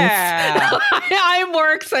 Yeah. Yes. I'm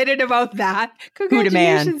more excited about that.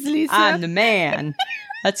 Congratulations, Lisa. I'm the man.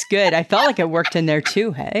 That's good. I felt like it worked in there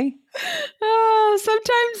too, hey?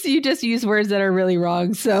 Sometimes you just use words that are really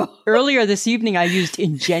wrong. So earlier this evening, I used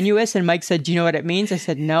ingenuous, and Mike said, "Do you know what it means?" I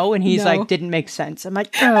said, "No," and he's like, "Didn't make sense." I'm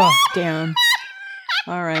like, "Oh, damn."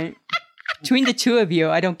 All right. Between the two of you,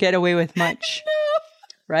 I don't get away with much,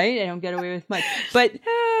 right? I don't get away with much, but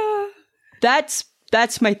that's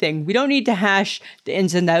my thing. We don't need to hash the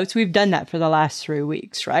ins and outs. We've done that for the last 3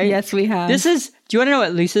 weeks, right? Yes, we have. Do you want to know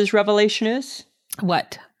what Lisa's revelation is?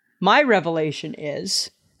 What? My revelation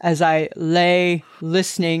is, as I lay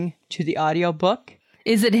listening to the audiobook.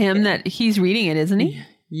 Is it him that he's reading it, isn't he?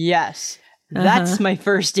 Yes. That's my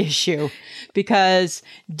first issue. Because,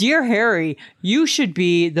 dear Harry, you should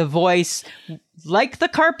be the voice, like the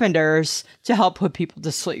Carpenters, to help put people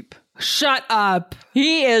to sleep. Shut up.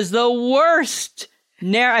 He is the worst.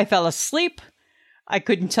 I fell asleep. I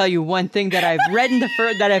couldn't tell you one thing that I've read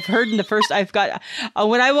that I've heard in the first. I've got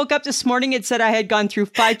when I woke up this morning, it said I had gone through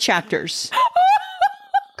 5 chapters.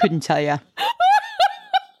 Couldn't tell you.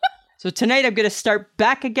 So tonight I'm going to start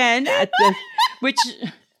back again at which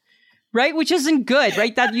isn't good,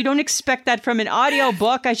 right? That you don't expect that from an audio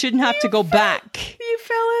book. I shouldn't have to go back. You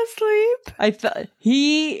fell asleep.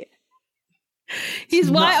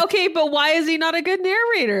 But why is he not a good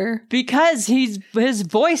narrator? Because his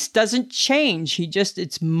voice doesn't change.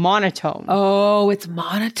 It's monotone. Oh, it's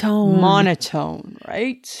monotone. Monotone,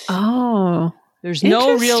 right? Oh. There's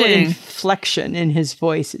no real inflection in his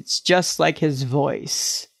voice. It's just like his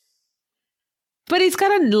voice. But he's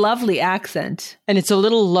got a lovely accent. And it's a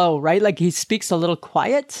little low, right? Like he speaks a little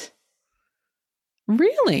quiet.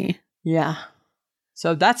 Really? Yeah.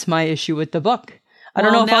 So that's my issue with the book. I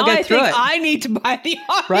don't know if I'll get through it. I need to buy the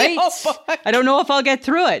audio right? book. I don't know if I'll get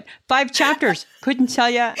through it. 5 chapters. Couldn't tell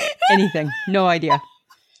you anything. No idea.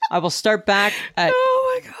 I will start back at...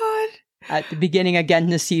 Oh my God. At the beginning again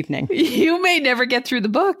this evening. You may never get through the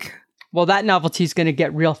book. Well, that novelty is going to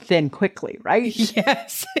get real thin quickly, right?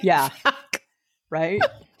 Yes. Yeah. Exactly. Right?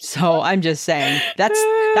 So I'm just saying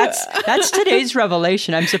that's today's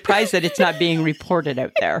revelation. I'm surprised that it's not being reported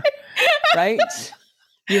out there. Right?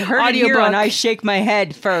 You heard it here on I Shake My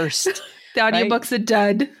Head first. The audiobook's a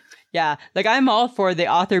dud. Yeah. Like I'm all for the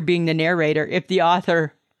author being the narrator if the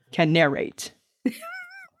author can narrate.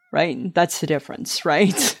 Right? That's the difference,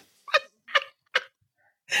 right?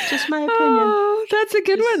 Just my opinion. Oh, that's a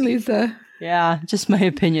good one, Lisa. Yeah, just my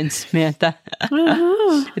opinion, Samantha.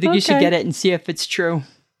 I think you should get it and see if it's true.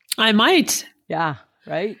 I might. Yeah,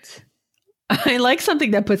 right? I like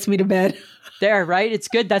something that puts me to bed. There, right? It's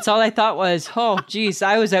good. That's all I thought was, oh, geez,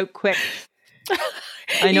 I was out quick.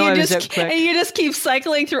 I know I was out quick. And you just keep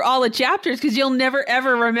cycling through all the chapters because you'll never,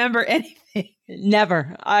 ever remember anything.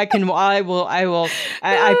 Never. I will.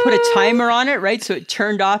 I put a timer on it, right? So it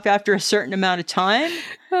turned off after a certain amount of time.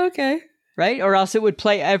 Okay. Right? Or else it would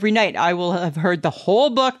play every night. I will have heard the whole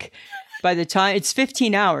book by the time it's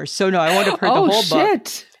 15 hours. So no, I won't have heard the whole book.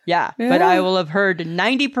 Yeah. But I will have heard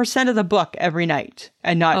 90% of the book every night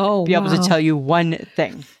and not be able to tell you one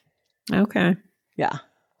thing. Okay. Yeah.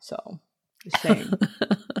 So just saying.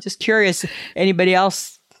 Just curious, anybody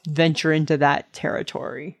else venture into that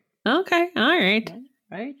territory? Okay. All right.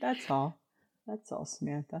 Right? That's all. That's all,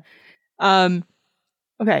 Samantha.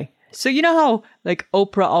 Okay. So you know how like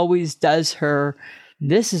Oprah always does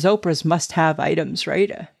this is Oprah's must-have items,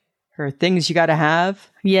 right? Her things you got to have.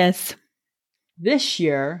 Yes. This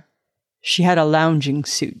year, she had a lounging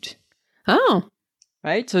suit. Oh.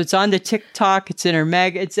 Right? So it's on the TikTok, it's in her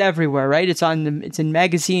it's everywhere, right? It's in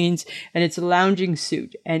magazines, and it's a lounging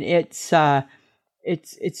suit, and it's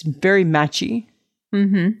very matchy.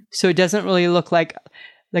 Mm-hmm. So it doesn't really look like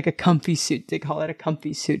a comfy suit. They call it a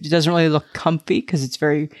comfy suit. It doesn't really look comfy because it's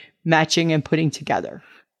very matching and putting together.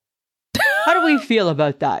 How do we feel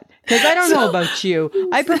about that? Because I don't know about you.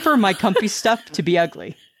 I prefer my comfy stuff to be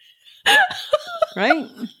ugly. Right?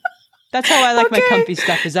 That's how I like my comfy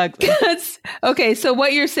stuff is ugly. Okay, so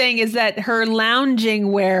what you're saying is that her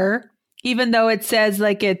lounging wear, even though it says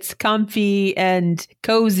like it's comfy and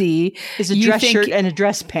cozy, is a dress shirt and a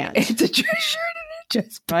dress pant. It's a dress shirt and a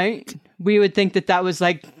dress pant. Right? We would think that was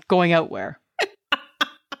like going out wear.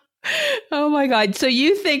 Oh my God. So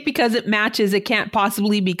you think because it matches, it can't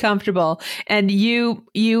possibly be comfortable. And you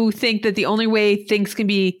think that the only way things can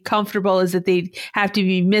be comfortable is that they have to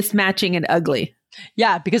be mismatching and ugly.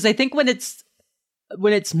 Yeah, because I think when it's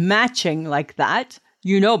matching like that,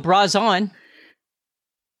 bras on.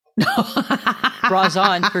 Bras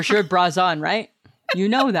on, for sure, bras on, right? You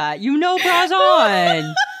know that. Bras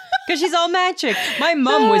on. Because she's all matching. My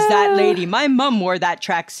mom was that lady. My mom wore that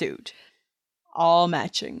tracksuit. All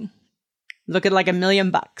matching. Looking like $1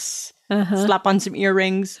 million. Slap on some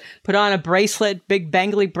earrings. Put on a bracelet, big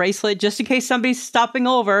bangly bracelet, just in case somebody's stopping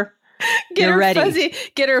over. Get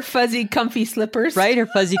her fuzzy, comfy slippers. Right, her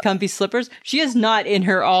fuzzy, comfy slippers. She is not in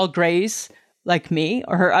her all grays like me,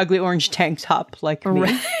 or her ugly orange tank top like me.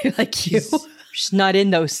 Right, like you. She's not in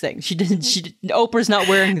those things. Oprah's not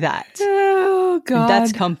wearing that. Oh, God. And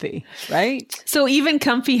that's comfy, right? So even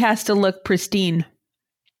comfy has to look pristine.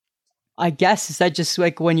 I guess. Is that just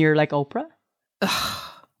like when you're like Oprah?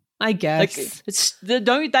 I guess.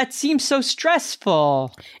 Like that seems so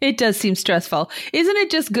stressful. It does seem stressful. Isn't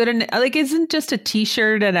it just good enough? Like, isn't just a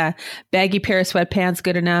t-shirt and a baggy pair of sweatpants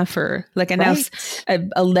good enough? Or like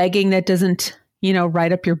a legging that doesn't,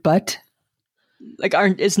 ride up your butt? Like,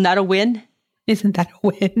 isn't that a win? Isn't that a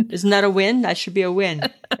win? Isn't that a win? That should be a win,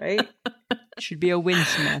 right? Should be a win,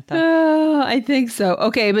 Samantha. Oh, I think so.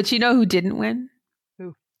 Okay, but you know who didn't win?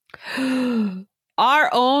 Who? Our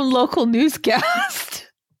own local newscast.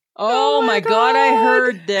 Oh my God, I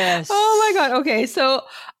heard this. Oh my God. Okay, so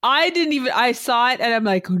I saw it and I'm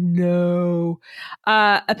like, oh no.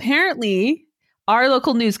 Apparently, our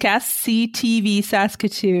local newscast, CTV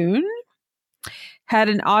Saskatoon, had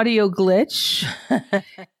an audio glitch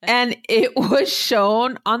and it was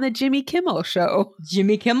shown on the Jimmy Kimmel show.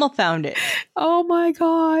 Jimmy Kimmel found it. Oh my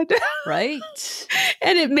God. Right?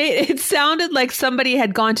 And it sounded like somebody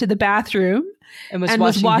had gone to the bathroom and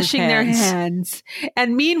was washing their hands.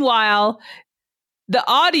 And meanwhile, the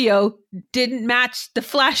audio didn't match the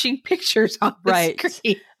flashing pictures on the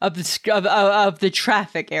screen. Of the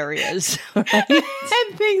traffic areas. Right?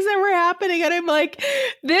 And things that were happening. And I'm like,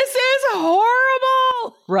 this is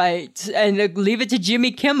horrible. Right. And leave it to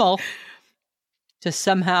Jimmy Kimmel to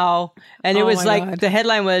somehow. And it was like, God. The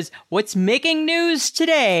headline was, "What's making news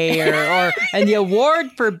today?" And the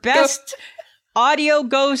award for best audio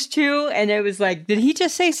goes to, and it was like, did he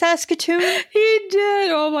just say Saskatoon? He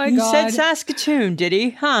did. Oh my God. He said Saskatoon, did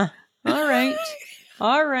he? Huh. All right.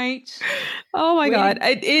 All right. Oh my God.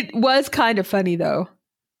 It was kind of funny though.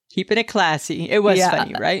 Keeping it classy. It was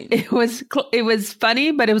funny, right? It was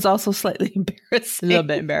funny, but it was also slightly embarrassing. A little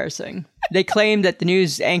bit embarrassing. They claimed that the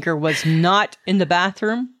news anchor was not in the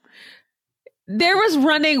bathroom. There was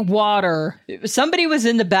running water. Somebody was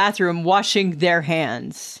in the bathroom washing their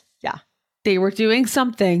hands. Yeah. They were doing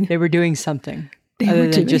something. They were doing something. Other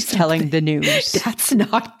than just telling the news. That's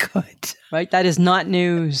not good. Right? That is not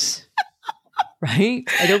news. Right?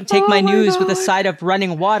 I don't take my news with a side of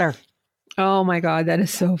running water. Oh my God, that is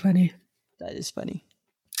so funny. That is funny.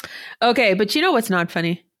 Okay, but you know what's not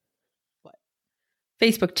funny? What?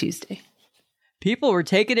 Facebook Tuesday. People were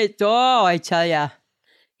taking it. Oh, I tell ya.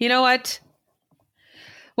 You know what?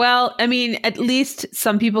 Well, I mean, at least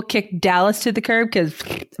some people kicked Dallas to the curb because...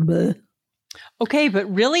 Okay,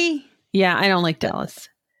 but really? Yeah, I don't like Dallas.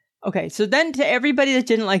 Okay, so then to everybody that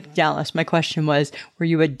didn't like Dallas, my question was, were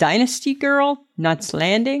you a Dynasty girl, Nuts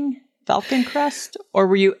Landing, Falcon Crest, or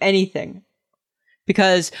were you anything?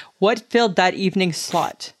 Because what filled that evening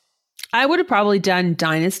slot? I would have probably done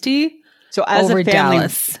Dynasty so as over a family,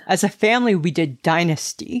 Dallas. As a family, we did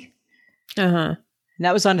Dynasty. Uh-huh. And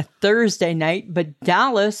that was on a Thursday night, but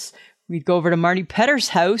Dallas... We'd go over to Marty Petter's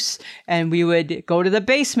house and we would go to the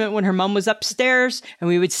basement when her mom was upstairs and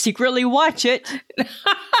we would secretly watch it.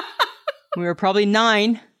 We were probably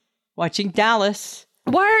 9 watching Dallas.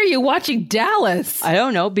 Why are you watching Dallas? I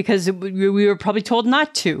don't know, because we were probably told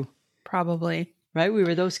not to. Probably. Right? We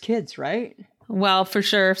were those kids, right? Well, for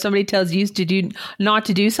sure. If somebody tells you to do not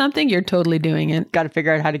to do something, you're totally doing it. Got to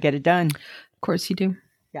figure out how to get it done. Of course you do.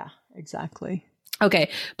 Yeah, exactly. Okay.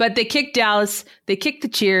 But they kicked Dallas. They kicked the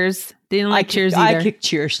Cheers. They didn't like Cheers either. I kicked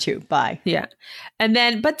Cheers too. Bye. Yeah. And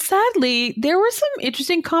then, but sadly, there were some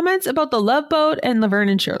interesting comments about the Love Boat and Laverne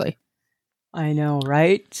and Shirley. I know,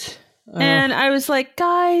 right? And I was like,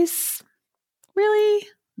 guys, really?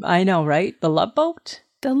 I know, right? The Love Boat?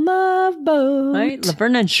 The Love Boat. Right?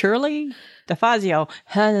 Laverne and Shirley? DeFazio.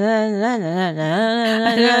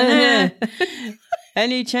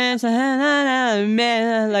 Any chance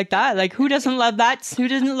like that? Like, who doesn't love that? Who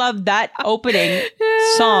doesn't love that opening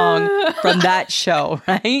song from that show,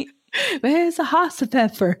 right? Where's the house of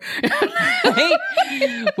pepper? Right?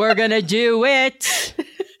 We're gonna do it.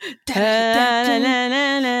 Right?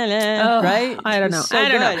 I don't know. So I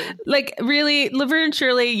don't know. good. Like, really, Laverne and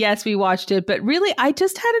Shirley, yes, we watched it, but really, I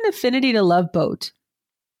just had an affinity to Love Boat.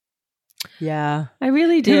 Yeah. I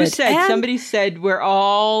really did. Who said? And Somebody said we're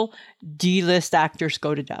all D-list actors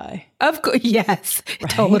go to die. of course, yes, Right?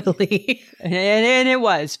 totally. And it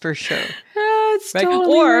was for sure. It's Right? totally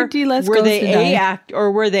where D-list were goes they to die.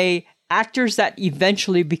 were they actors that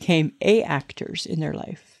eventually became A actors in their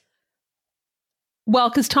life? Well,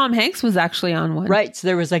 because Tom Hanks was actually on one. Right. So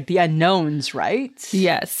there was like the unknowns, right?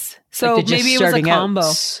 Yes. So Like the just maybe it was a starting combo.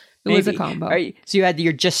 outs. It was a Maybe. combo. Right. So you had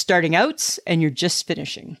your just starting outs and you're just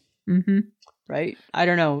finishing. Mm-hmm. Right. I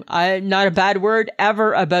don't know. Not a bad word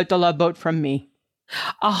ever about the Love Boat from me.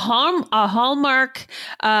 A Hallmark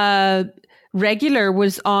regular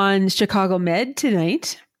was on Chicago Med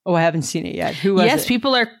tonight. Oh, I haven't seen it yet. Who was Yes, it?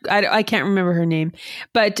 people are, I can't remember her name,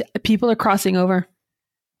 but people are crossing over.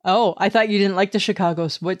 Oh, I thought you didn't like the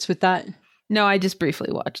Chicagos. What's with that? No, I just briefly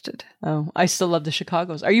watched it. Oh, I still love the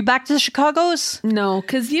Chicagos. Are you back to the Chicagos? No,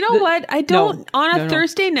 because you know what? I don't, on a no.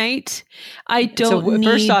 Thursday night, I don't need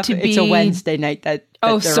First off, to be. it's a Wednesday night that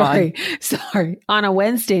Oh, they're sorry. on. Sorry. On a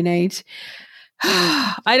Wednesday night,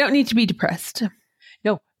 I don't need to be depressed.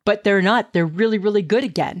 No, but they're not. They're really, really good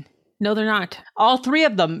again. No, they're not. All 3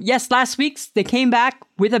 of them. Yes, last week's, they came back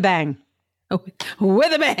with a bang. Oh,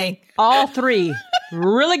 with a bang. All 3.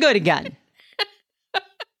 Really good again.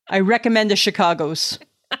 I recommend the Chicagos.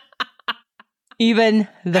 Even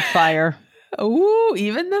the fire. Oh,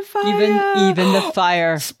 even the fire. Even the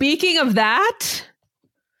fire. Speaking of that,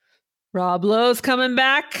 Rob Lowe's coming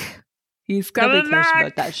back. He's coming Nobody cares back.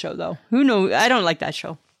 about that show, though. Who knows? I don't like that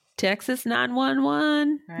show. Texas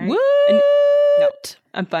 911. Right. What? No,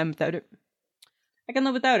 I'm fine without it. I can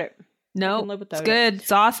live without it. No, I can live without it's good.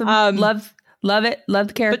 It's awesome. Love it. Love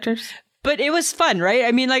the characters. But it was fun, right?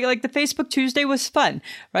 I mean, like the Facebook Tuesday was fun,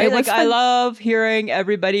 right? It was Like I fun. love hearing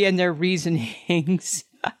everybody and their reasonings,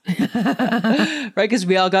 right? Because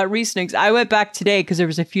we all got reasonings. I went back today because there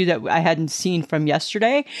was a few that I hadn't seen from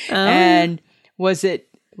yesterday, and was it?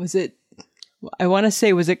 I want to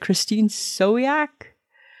say, was it Christine Soyak?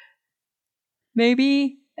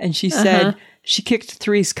 Maybe, and she said she kicked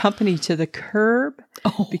Three's Company to the curb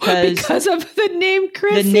because of the name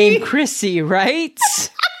Chrissy. the name Chrissy, right?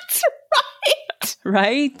 That's right.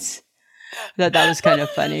 Right? That was kind of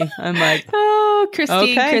funny. I'm like, Oh,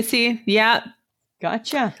 Okay. Chrissy. Yeah,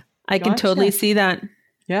 gotcha. I can Gotcha. totally see that.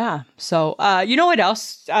 Yeah. So, you know what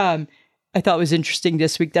else I thought was interesting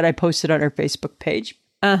this week that I posted on our Facebook page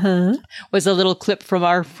was a little clip from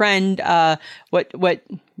our friend, what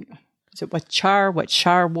Char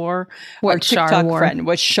wore? What Our Char TikTok wore? friend,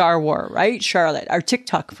 what Char wore, right? Charlotte, our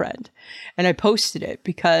TikTok friend. And I posted it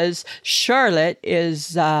because Charlotte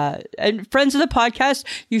is, and friends of the podcast,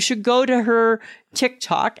 you should go to her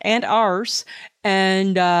TikTok and ours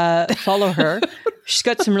and follow her. She's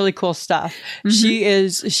got some really cool stuff.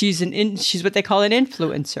 She's what they call an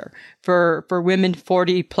influencer for women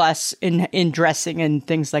 40 plus in dressing and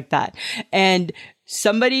things like that. And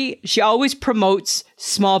she always promotes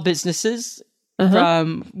small businesses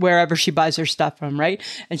from wherever she buys her stuff from, right?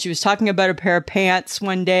 And she was talking about a pair of pants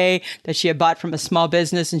one day that she had bought from a small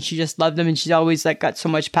business and she just loved them and she's always like got so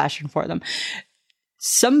much passion for them.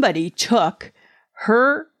 Somebody took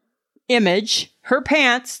her image, her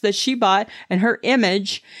pants that she bought and her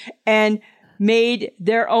image and made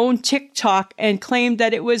their own TikTok and claimed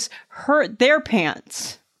that it was their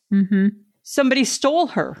pants. Somebody stole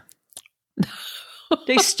her.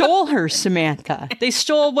 They stole her, Samantha. They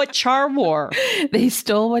stole what Char wore. They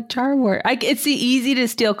stole what Char wore. It's easy to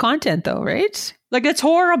steal content, though, right? Like, that's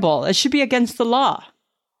horrible. It should be against the law.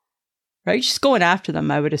 Right? She's going after them,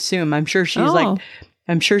 I would assume. I'm sure she's like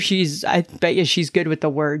I'm sure I bet you she's good with the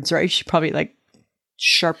words, right? She's probably like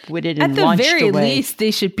sharp-witted and At the launched very away. least,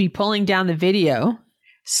 they should be pulling down the video.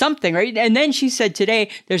 Something, right? And then she said today,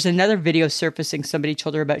 there's another video surfacing somebody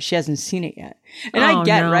told her about. She hasn't seen it yet. And I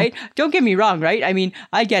get, right? Don't get me wrong, right? I mean,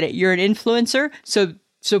 I get it. You're an influencer.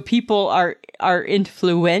 So people are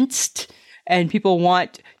influenced and people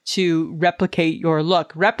want to replicate your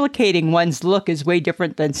look. Replicating one's look is way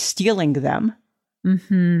different than stealing them.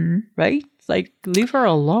 Mm-hmm. Right? It's like, leave her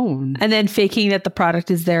alone. And then faking that the product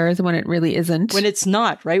is theirs when it really isn't. When it's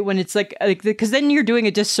not, right? When it's like because then you're doing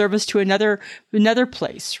a disservice to another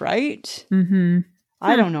place, right? Mm-hmm.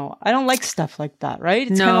 I don't know. I don't like stuff like that, right?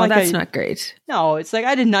 It's no, like that's not great. No, it's like,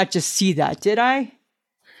 I did not just see that, did I?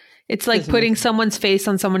 It's like putting someone's face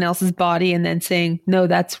on someone else's body and then saying, no,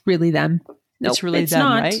 that's really them. Nope, it's really them,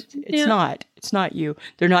 not. Right? It's not. It's not you.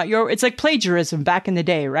 They're not it's like plagiarism back in the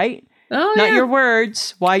day, right? Oh, not your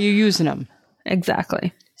words. Why are you using them?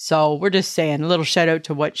 Exactly. So we're just saying a little shout out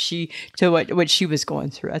to what she was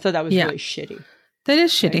going through. I thought that was really shitty. That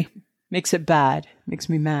is shitty. Right? Makes it bad. Makes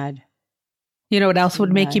me mad. You know what else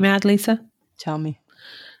would make you mad, Lisa? Tell me.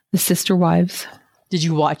 The Sister Wives. Did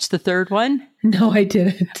you watch the third one? No, I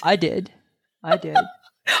didn't. I did. I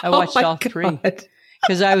watched all three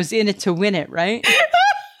because I was in it to win it, right?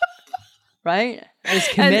 Right? I was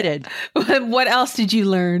committed. And what else did you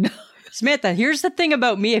learn? Samantha, here's the thing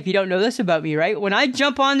about me, if you don't know this about me, right? When I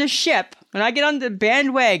jump on the ship, when I get on the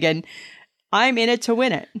bandwagon, I'm in it to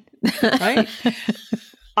win it, right?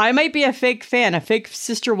 I might be a fake fan, a fake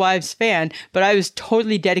Sister Wives fan, but I was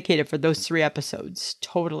totally dedicated for those 3 episodes.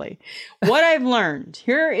 Totally. What I've learned,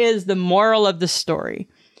 here is the moral of the story.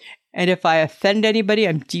 And if I offend anybody,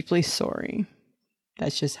 I'm deeply sorry.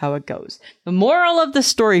 That's just how it goes. The moral of the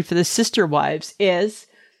story for the Sister Wives is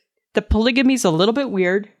the polygamy is a little bit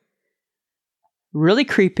weird, really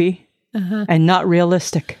creepy, and not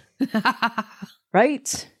realistic.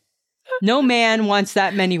 Right? No man wants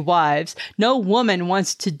that many wives. No woman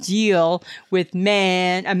wants to deal with a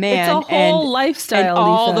man, it's a whole lifestyle, and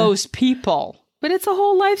all Lisa. those people. But it's a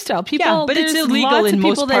whole lifestyle. People, but it's illegal in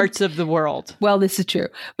most parts of the world. Well, this is true.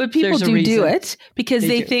 But people do it because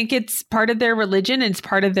they think it's part of their religion and it's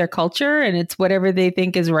part of their culture and it's whatever they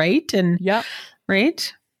think is right. And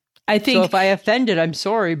right? I think so. If I offended, I'm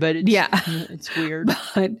sorry, but it's weird.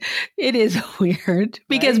 But it is weird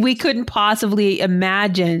because we couldn't possibly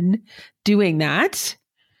imagine doing that.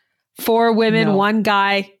 4 women, 1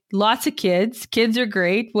 guy, lots of kids. Kids are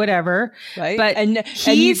great, whatever. Right. But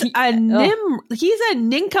he's a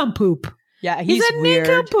nincompoop. Yeah, he's a weird.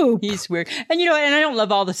 Nincompoop. He's weird. And and I don't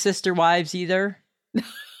love all the Sister Wives either.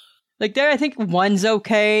 Like I think one's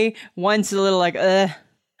okay. One's a little like,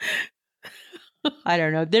 I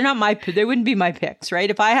don't know. They're not they wouldn't be my picks, right?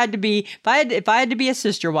 If I had to be a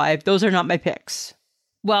sister wife, those are not my picks.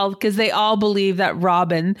 Well, because they all believe that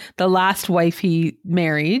Robin, the last wife he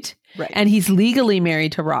married, and he's legally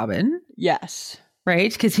married to Robin. Yes.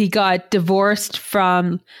 Right? Because he got divorced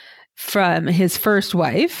from his first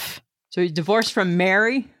wife. So he's divorced from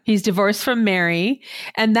Mary? He's divorced from Mary.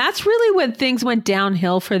 And that's really when things went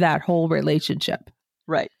downhill for that whole relationship.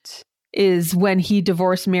 Right. Is when he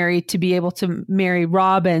divorced Mary to be able to marry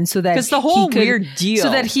Robin so that the whole weird deal.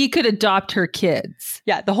 So that he could adopt her kids.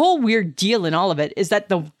 Yeah, the whole weird deal in all of it is that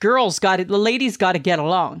the ladies got to get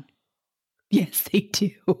along. Yes, they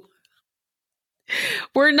do.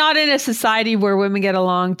 We're not in a society where women get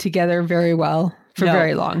along together very well for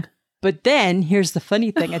very long. But then here's the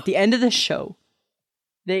funny thing. At the end of the show,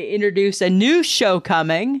 they introduce a new show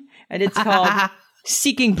coming and it's called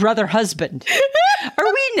Seeking Brother Husband. Are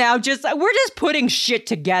we now we're just putting shit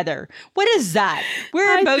together? What is that?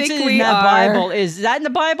 Whereabouts in the Bible? Is that in the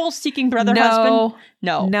Bible, Seeking Brother Husband?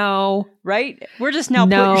 No. Right? We're just now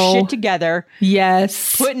putting shit together.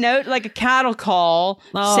 Yes. Putting out like a cattle call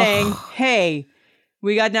saying, hey,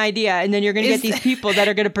 we got an idea. And then you're going to get these people that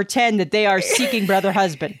are going to pretend that they are seeking brother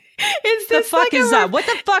husband. Is this the fuck is that? What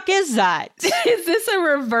the fuck is that? Is this a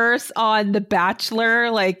reverse on The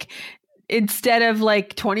Bachelor? Like, instead of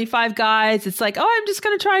like 25 guys, it's like, I'm just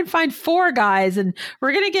going to try and find 4 guys and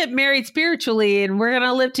we're going to get married spiritually and we're going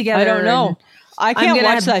to live together. I don't know. I can't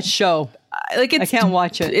watch that show. I can't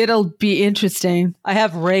watch it. It'll be interesting. I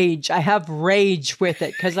have rage with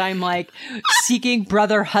it because I'm like seeking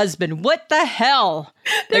brother husband. What the hell?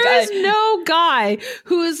 There is no guy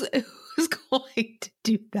who's going to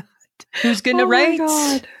do that. Who's going to write?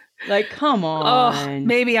 God. Like, come on. Oh,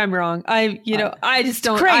 maybe I'm wrong. I just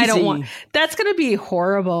don't. Crazy. I don't want. That's going to be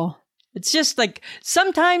horrible. It's just like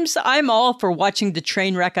sometimes I'm all for watching the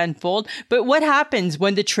train wreck unfold, but what happens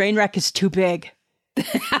when the train wreck is too big?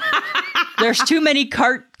 There's too many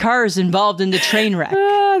cars involved in the train wreck.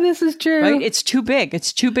 Oh, this is true. Right? It's too big.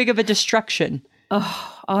 It's too big of a destruction.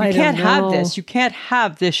 I can't don't know. have this. You can't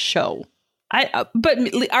have this show. But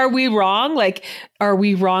are we wrong? Like, are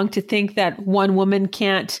we wrong to think that one woman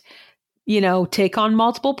can't, take on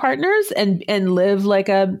multiple partners and live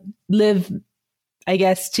I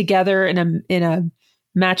guess, together in a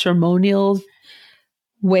matrimonial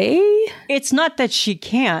way? It's not that she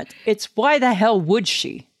can't. It's why the hell would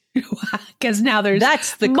she? Because now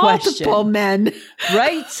that's the multiple question. Men,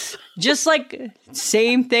 right? Just like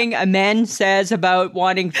same thing a man says about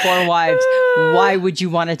wanting 4 wives. Why would you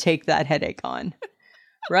want to take that headache on?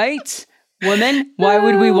 Right? Women, why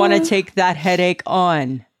would we want to take that headache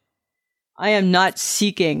on? I am not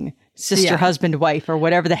seeking sister, husband, wife, or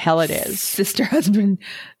whatever the hell it is. Sister, husband,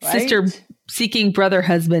 right? Sister, seeking brother,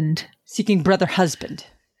 husband. Seeking brother, husband.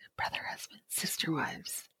 Brother, husband, sister,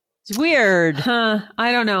 wives. It's weird.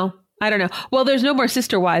 I don't know. Well, there's no more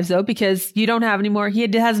sister wives, though, because you don't have any more. He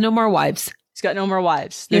has no more wives. He's got no more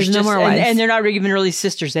wives. There's no more wives. And they're not even really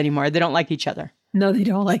sisters anymore. They don't like each other. No, they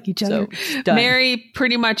don't like each other. So, Mary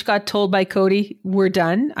pretty much got told by Cody, we're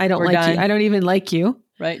done. I don't like you. I don't even like you.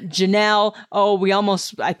 Right. Janelle,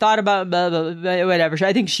 I thought about whatever.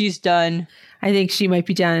 I think she's done. I think she might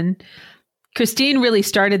be done. Christine really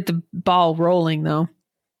started the ball rolling, though.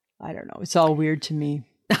 I don't know. It's all weird to me.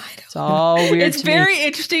 It's all weird. It's very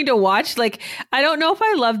interesting to watch. Like, I don't know if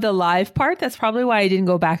I love the live part. That's probably why I didn't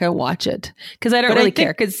go back and watch it, because I don't really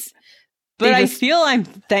care. But I feel I'm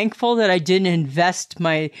thankful that I didn't invest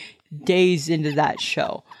my days into that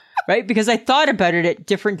show, right? Because I thought about it at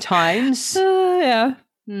different times. Yeah.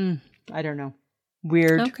 I don't know.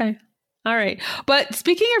 Weird. Okay. All right. But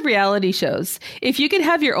speaking of reality shows, if you could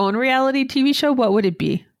have your own reality TV show, what would it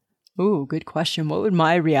be? Ooh, good question. What would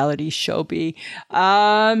my reality show be?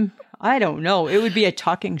 I don't know. It would be a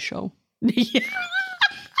talking show. Yeah.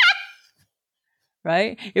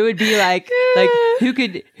 Right? It would be like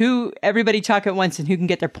who everybody talk at once and who can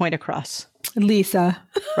get their point across. Lisa.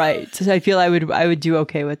 Right. So I feel I would do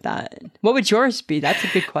okay with that. What would yours be? That's a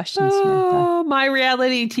good question, Samantha. My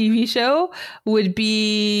reality TV show would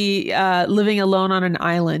be living alone on an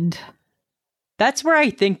island. That's what I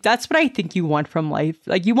think you want from life.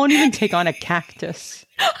 Like, you won't even take on a cactus.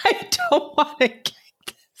 I don't want a cactus.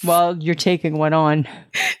 Well, you're taking one on.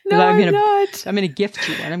 No, I'm not. I'm going to gift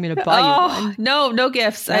you one. I'm going to buy you one. No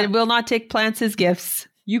gifts. I will not take plants as gifts.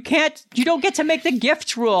 You don't get to make the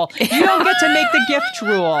gift rule. You don't get to make the gift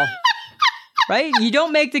rule. Right? You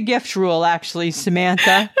don't make the gift rule, actually,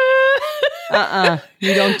 Samantha.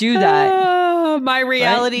 You don't do that. My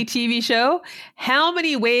reality TV show. How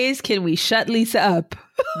many ways can we shut Lisa up?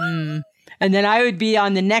 And then I would be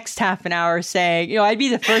on the next half an hour saying, I'd be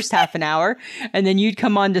the first half an hour, and then you'd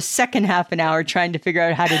come on the second half an hour trying to figure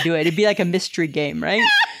out how to do it. It'd be like a mystery game, right?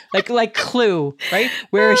 Like Clue, right?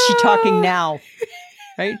 Where is she talking now?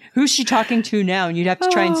 Right? Who's she talking to now? And you'd have to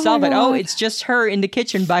try and solve it. Oh, it's just her in the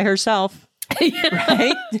kitchen by herself.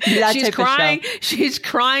 Right? She's crying. She's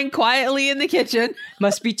crying quietly in the kitchen.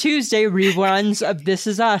 Must be Tuesday reruns of This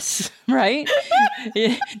Is Us, right?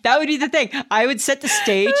 That would be the thing. I would set the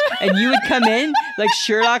stage and you would come in like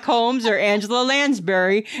Sherlock Holmes or Angela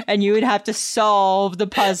Lansbury and you would have to solve the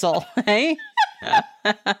puzzle, right?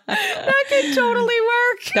 That could totally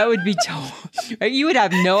work. That would be right? You would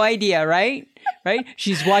have no idea, right? Right?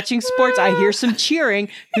 She's watching sports. I hear some cheering.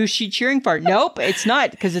 Who's she cheering for? Nope, it's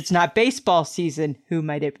not, because it's not baseball season. Who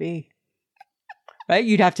might it be? Right?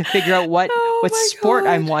 You'd have to figure out what sport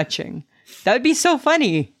I'm watching. That would be so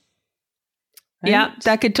funny. Right? Yeah,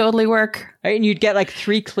 that could totally work. Right? And you'd get like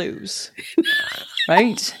 3 clues.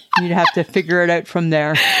 Right? You'd have to figure it out from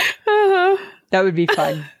there. That would be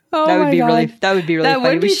fun. Oh, that would be God. really funny. That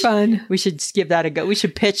would be fun. We should give that a go. We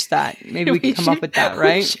should pitch that. Maybe we can come up with that,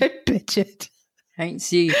 right? We should pitch it. Right?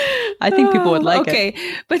 See, I think people would like it. Okay,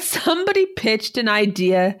 but somebody pitched an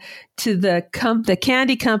idea to the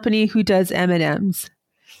candy company who does M&Ms.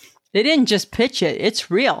 They didn't just pitch it.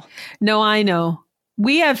 It's real. No, I know.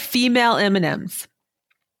 We have female M&Ms.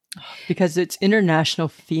 Because it's International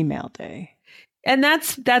Female Day. And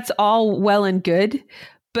that's all well and good,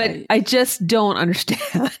 but I just don't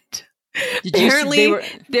understand. Apparently,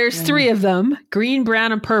 there's 3 of them, green,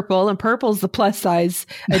 brown, and purple's the plus size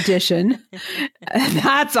edition.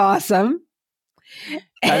 That's awesome.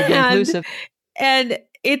 Gotta be inclusive. And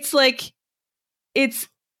it's like, it's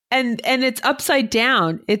upside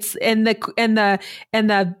down. It's and the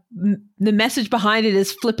message behind it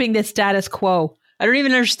is flipping the status quo. I don't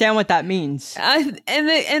even understand what that means.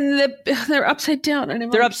 They're upside down.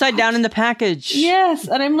 And they're upside down in the package. Yes,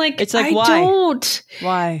 and I'm like, it's like, why? Don't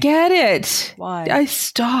why get it. Why? I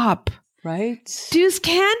stop. Right? Does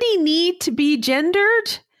candy need to be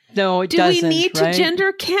gendered? No, it Do doesn't. we need to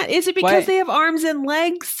gender candy? Is it because they have arms and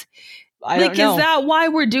legs? I don't know. Is that why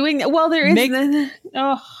we're doing that? Well, there is.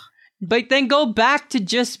 But then go back to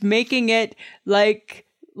just making it like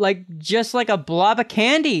just like a blob of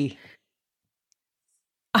candy.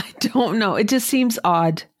 I don't know. It just seems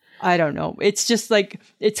odd. I don't know. It's just like,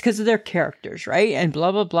 it's because of their characters, right? And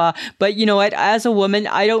blah, blah, blah. But you know what? As a woman,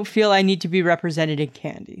 I don't feel I need to be represented in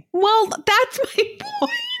candy. Well, that's my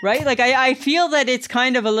point. Right? Like, I feel that it's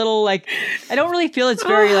kind of a little like, I don't really feel it's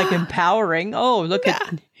very like empowering. Oh, look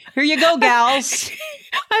at, here you go, gals.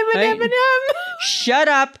 I'm an right? M&M. Shut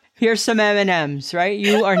up. Here's some M&Ms, right?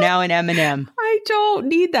 You are now an M&M. I don't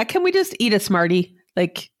need that. Can we just eat a Smartie?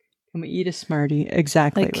 Like, can we eat a Smartie?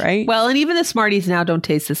 Exactly, right? Well, and even the Smarties now don't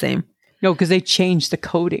taste the same. No, because they changed the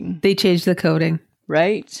coating. They changed the coating.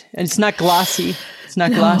 Right? And it's not glossy. It's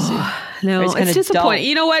not glossy. No, right? it's disappointing. Dull.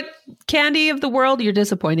 You know what? Candy of the world, you're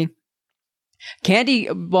disappointing. Candy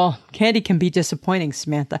can be disappointing,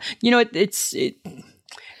 Samantha. You know, it's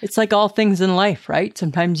like all things in life, right?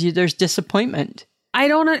 Sometimes there's disappointment. I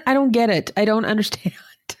don't get it. I don't understand.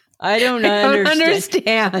 I don't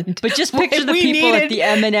understand. But just picture the people at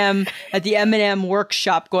the M&M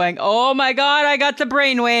workshop going, "Oh my God, I got the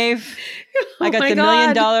brainwave. I got the $1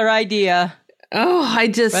 million idea." Oh, I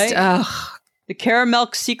just the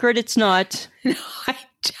caramel secret. It's not. No, I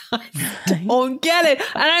just don't get it.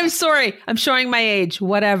 And I'm sorry. I'm showing my age.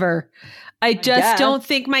 Whatever. I just don't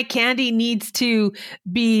think my candy needs to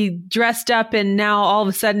be dressed up, and now all of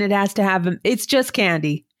a sudden it has to have. It's just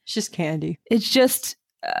candy. It's just candy. It's just.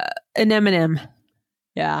 An M&M.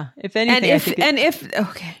 Yeah. If anything,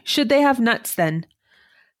 okay, should they have nuts then?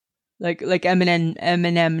 Like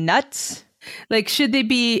M&M nuts? Like, should they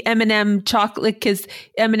be M&M chocolate? Because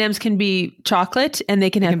M&Ms can be chocolate and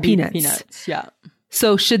they can have peanuts. Peanuts, yeah.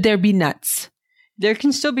 So should there be nuts? There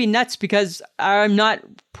can still be nuts because I'm not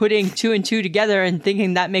putting 2 and 2 together and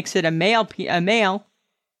thinking that makes it a male.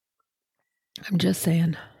 I'm just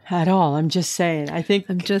saying. At all. I'm just saying. I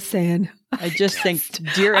just think,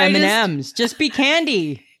 dear M&Ms, just be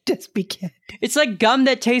candy. Just be candy. It's like gum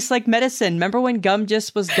that tastes like medicine. Remember when gum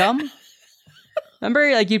just was gum?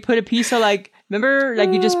 Remember, like, you put a piece of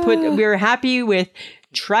you just put, we were happy with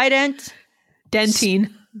Trident, Dentine,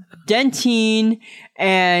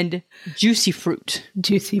 and Juicy Fruit.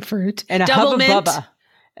 And a Hubba Bubba.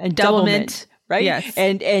 And Double Mint. Right? Yes.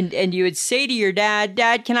 And you would say to your dad,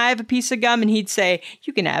 "Dad, can I have a piece of gum?" And he'd say,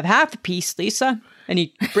 "You can have half a piece, Lisa." And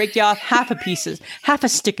he'd break you off half a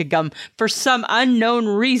stick of gum. For some unknown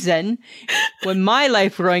reason, when my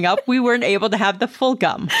life growing up, we weren't able to have the full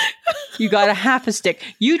gum. You got a half a stick.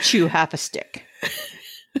 You chew half a stick.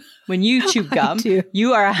 When you chew gum,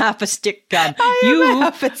 you are a half a stick gum. I am a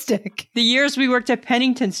half a stick. The years we worked at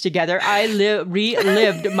Pennington's together, I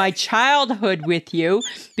relived my childhood with you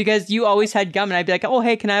because you always had gum. And I'd be like, "Oh,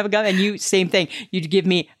 hey, can I have a gum?" And you, same thing. You'd give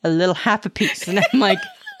me a little half a piece. And I'm like,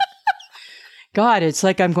 God, it's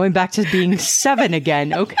like I'm going back to being 7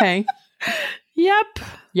 again. Okay. Yep.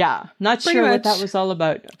 Yeah. Not sure what that was all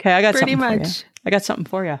about. Okay, I got something for you. I got something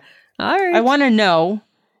for you. All right. I want to know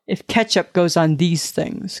if ketchup goes on these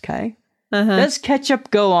things, okay? Does ketchup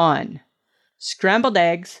go on scrambled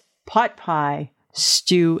eggs, pot pie,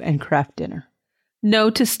 stew, and Kraft Dinner? No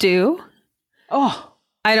to stew. Oh.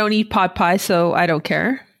 I don't eat pot pie, so I don't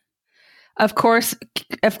care. Of course,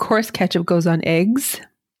 ketchup goes on eggs.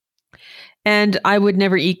 And I would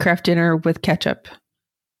never eat Kraft Dinner with ketchup.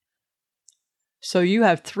 So you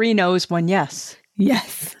have 3 no's, 1 yes.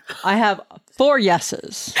 Yes. I have 4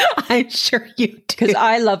 yeses. I'm sure you do. Because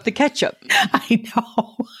I love the ketchup. I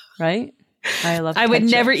know. Right? I would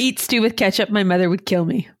never eat stew with ketchup. My mother would kill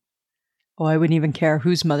me. Oh, I wouldn't even care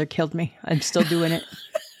whose mother killed me. I'm still doing it.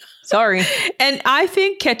 Sorry. And I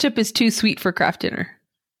think ketchup is too sweet for Kraft Dinner.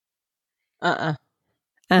 What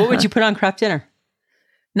would you put on Kraft Dinner?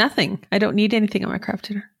 Nothing. I don't need anything on my Kraft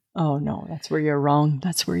Dinner. Oh, no. That's where you're wrong.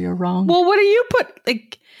 Well, what do you put?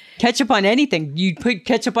 Like ketchup on anything. You put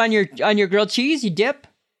ketchup on your grilled cheese? You dip?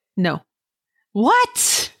 No.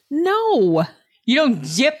 What? No. You don't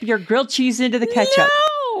dip your grilled cheese into the ketchup?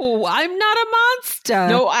 No, I'm not a monster.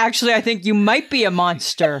 No, actually, I think you might be a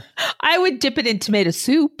monster. I would dip it in tomato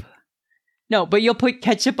soup. No, but you'll put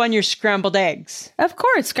ketchup on your scrambled eggs. Of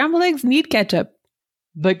course. Scrambled eggs need ketchup.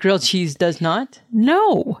 But grilled cheese does not?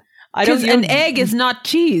 No. Because an egg is not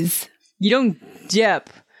cheese. You don't dip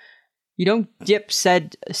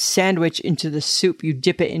said sandwich into the soup. You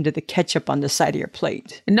dip it into the ketchup on the side of your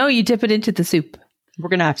plate. No, you dip it into the soup. We're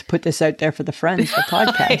going to have to put this out there for the friends, the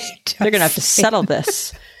podcast. They're going to have to settle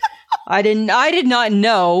this. I did not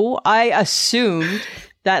know. I assumed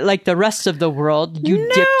that like the rest of the world, you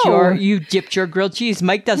dipped your grilled cheese.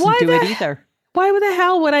 Mike doesn't do it either. Why the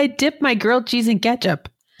hell would I dip my grilled cheese in ketchup?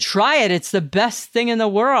 Try it. It's the best thing in the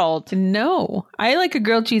world. No, I like a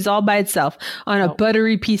grilled cheese all by itself on a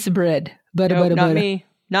buttery piece of bread. Not me.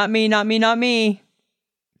 Not me.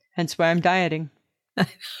 Hence why I'm dieting.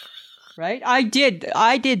 Right? I did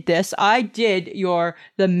this. I did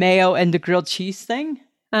the mayo and the grilled cheese thing.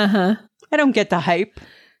 Uh-huh. I don't get the hype.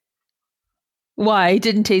 Why? It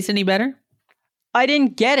didn't taste any better? I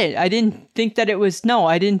didn't get it. I didn't think that it was,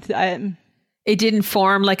 it didn't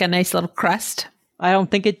form like a nice little crust? I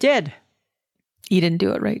don't think it did. You didn't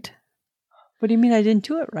do it right. What do you mean I didn't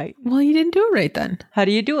do it right? Well, you didn't do it right then. How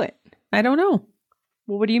do you do it? I don't know.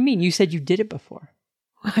 Well, what do you mean? You said you did it before.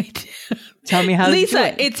 I did. Tell me how Lisa, to do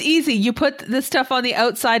it. It's easy. You put the stuff on the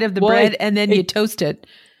outside of the bread and then you toast it.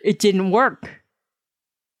 It didn't work.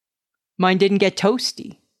 Mine didn't get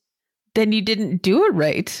toasty. Then you didn't do it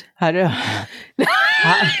right.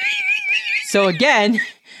 So again,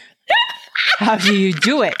 how do you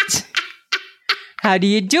do it? How do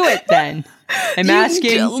you do it then? I'm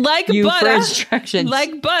asking you for instructions.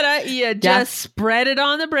 Like butter, you just spread it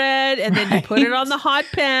on the bread and then you put it on the hot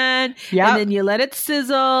pan and then you let it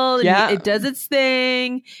sizzle and it does its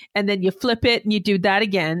thing and then you flip it and you do that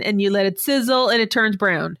again and you let it sizzle and it turns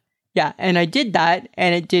brown. Yeah, and I did that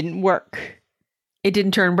and it didn't work. It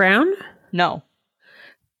didn't turn brown? No.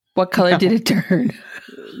 What color did it turn?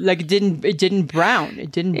 Like it didn't brown.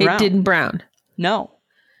 It didn't brown. No.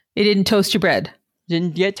 It didn't toast your bread.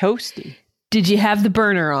 Didn't get toasty. Did you have the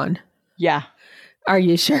burner on? Yeah. Are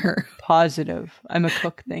you sure? Positive. I'm a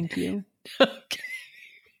cook, thank you. Okay.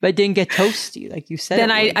 But it didn't get toasty like you said.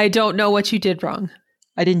 Then I don't know what you did wrong.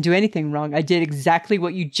 I didn't do anything wrong. I did exactly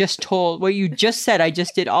what you just said. I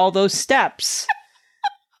just did all those steps.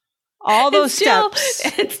 All those steps.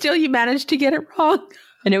 And still you managed to get it wrong.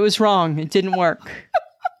 And it was wrong. It didn't work.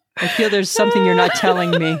 I feel there's something you're not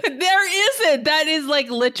telling me. There isn't. That is like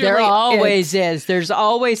literally There always is. There's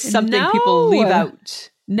always something people leave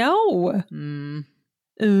out. No. I'm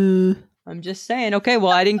just saying. Okay,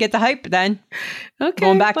 well, I didn't get the hype then. Okay.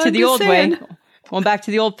 Going back to the old way. Going back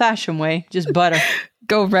to the old-fashioned way. Just butter.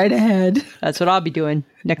 Go right ahead. That's what I'll be doing.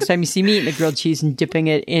 Next time you see me eating a grilled cheese and dipping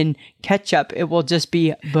it in ketchup, it will just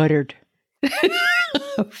be buttered.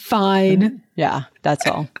 Fine. Yeah, that's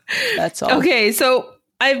all. That's all. Okay, so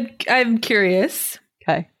I'm curious.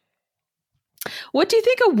 Okay. What do you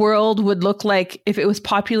think a world would look like if it was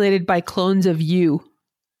populated by clones of you?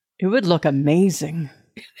 It would look amazing.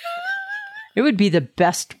 It would be the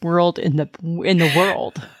best world in the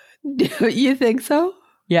world. You think so?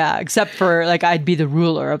 Yeah, except for like I'd be the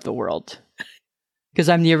ruler of the world because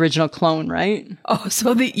I'm the original clone, right? Oh,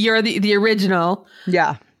 so you're the original.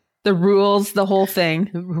 Yeah. The rules, the whole thing.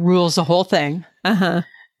 Rules the whole thing. Uh-huh.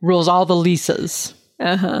 Rules all the Lisas.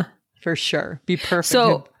 Uh-huh. For sure. Be perfect.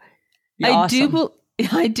 So be awesome.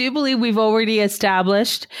 I do believe we've already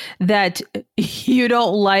established that you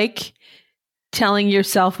don't like telling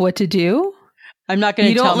yourself what to do. I'm not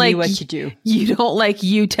going to tell me what to do. You don't like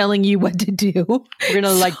you telling you what to do. We're going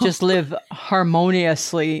to just live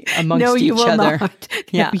harmoniously amongst each other. No, you will not.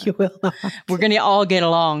 Yeah. No, you will not. We're going to all get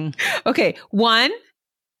along. Okay. One,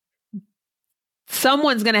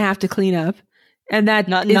 someone's going to have to clean up. And that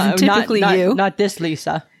isn't typically you. Not this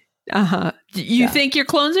Lisa. Uh-huh. You think your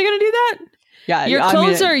clones are going to do that? Yeah. Your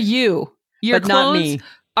clones are you. Your but clones not me.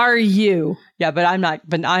 Are you. Yeah, but I'm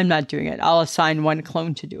not doing it. I'll assign one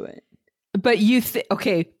clone to do it. But you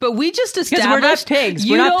okay, but we just established we're not pigs.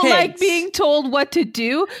 You we're not don't pigs. like being told what to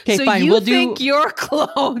do. Okay, so fine. You think your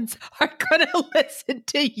clones are going to listen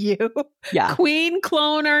to you? Yeah. Queen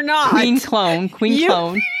clone or not? Queen clone.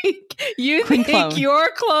 You think your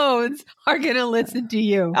clones are going to listen to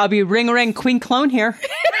you? I'll be ring queen clone here.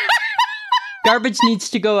 Garbage needs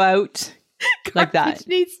to go out. Like that. Garbage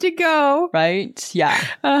needs to go. Right? Yeah.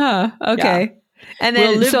 Uh-huh. Okay. Yeah. And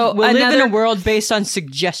then we'll live in a world based on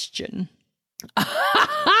suggestion. That's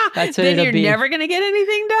what then it'll you're be. Never going to get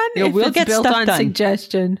anything done. Yeah, if we'll it's get built stuff on done.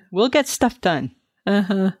 Suggestion. We'll get stuff done.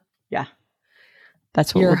 Yeah,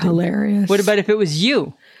 that's what you're we'll do. Hilarious. What about if it was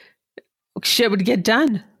you? Shit would get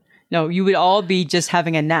done. No, you would all be just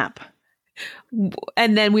having a nap,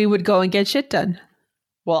 and then we would go and get shit done.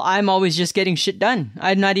 Well, I'm always just getting shit done.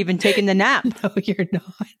 I'm not even taking the nap. No, you're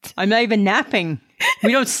not. I'm not even napping.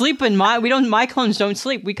 We don't sleep my clones don't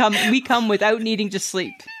sleep. We come without needing to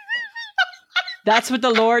sleep. That's what the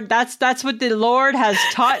Lord has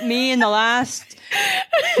taught me in the last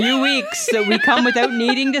few weeks, that we come without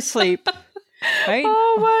needing to sleep. Right?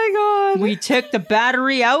 Oh my God. We took the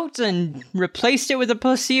battery out and replaced it with a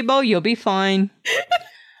placebo. You'll be fine.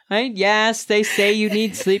 Right? Yes, they say you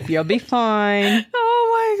need sleep. You'll be fine.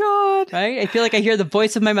 Oh my God. Right? I feel like I hear the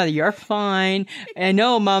voice of my mother. You're fine. I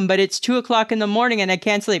know, Mom, but it's 2:00 in the morning and I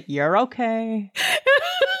can't sleep. You're okay.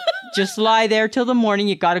 Just lie there till the morning.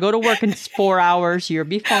 You got to go to work in 4 hours. You'll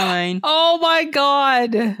be fine. Oh my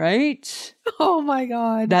God. Right? Oh my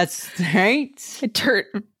God. That's right.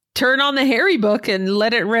 Turn on the Harry book and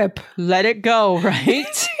let it rip. Let it go,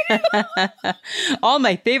 right? All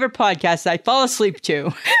my favorite podcasts I fall asleep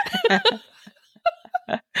to.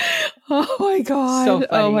 Oh my God. So funny.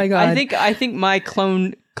 Oh my God. I think my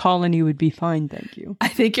clone colony would be fine, thank you. I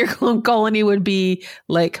think your clone colony would be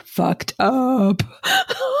like fucked up.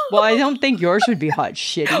 Well, I don't think yours would be hot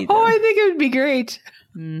shit either. Oh, I think it would be great.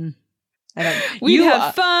 We'd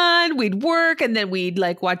have fun, we'd work, and then we'd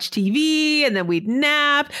like watch TV, and then we'd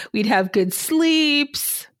nap, we'd have good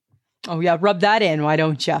sleeps. Oh yeah, rub that in, why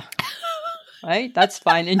don't you? Right? That's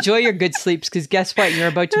fine. Enjoy your good sleeps, because guess what? You're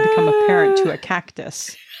about to become a parent to a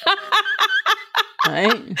cactus.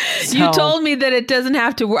 Right? So, you told me that it doesn't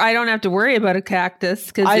have to. I don't have to worry about a cactus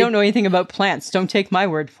because I don't know anything about plants. Don't take my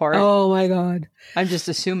word for it. Oh my God! I'm just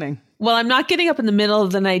assuming. Well, I'm not getting up in the middle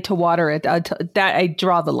of the night to water it. That I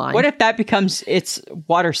draw the line. What if that becomes its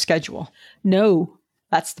water schedule? No,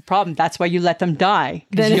 that's the problem. That's why you let them die.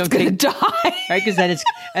 Then it's going to die, right? Because then it's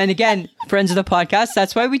and again, friends of the podcast.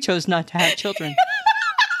 That's why we chose not to have children.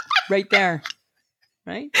 Right there,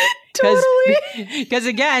 right? Totally. Because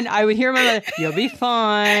again, I would hear my mother, you'll be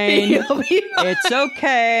fine. You'll be fine. It's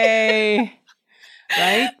okay.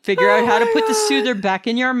 Right? Figure out how to put the soother back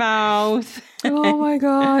in your mouth. Oh my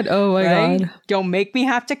God. Oh my God. Don't make me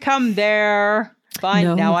have to come there. Fine.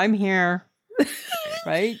 No. Now I'm here.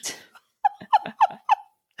 Right?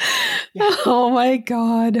 Yeah. Oh my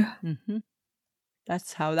God. Mm-hmm.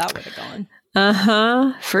 That's how that would have gone.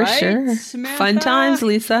 Uh-huh. For right, sure. Samantha? Fun times,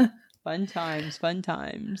 Lisa. Fun times. Fun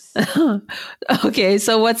times. Okay,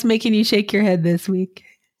 so what's making you shake your head this week?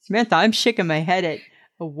 Samantha, I'm shaking my head at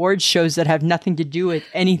award shows that have nothing to do with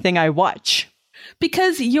anything I watch.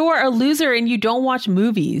 Because you're a loser and you don't watch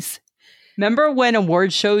movies. Remember when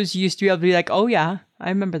award shows used to be able to be like, oh yeah, I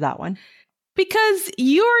remember that one. Because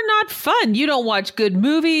you're not fun. You don't watch good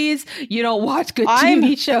movies. You don't watch good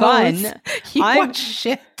TV shows. Fun. You watch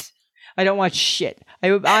shit. I don't watch shit.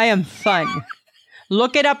 I am fun.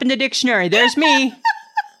 Look it up in the dictionary. There's me.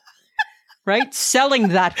 Right? Selling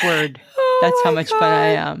that word. That's how much fun I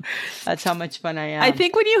am. That's how much fun I am. I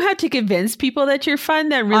think when you have to convince people that you're fun,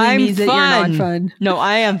 that really means that you're not fun. No,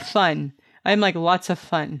 I am fun. I'm like lots of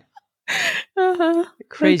fun. Uh-huh.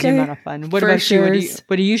 Crazy amount of fun. What about you?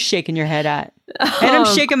 What are you shaking your head at? And I'm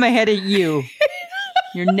shaking my head at you.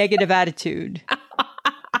 Your negative attitude.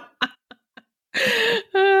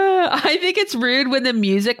 I think it's rude when the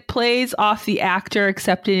music plays off the actor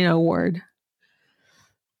accepting an award.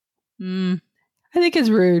 I think it's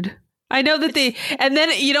rude. I know that and then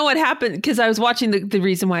you know what happened? Because I was watching the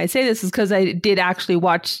reason why I say this is because I did actually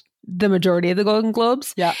watch the majority of the Golden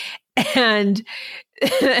Globes. Yeah. And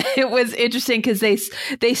it was interesting because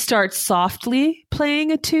they start softly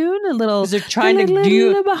playing a tune, a little. They're trying to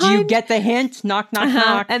do you get the hint? Knock, knock,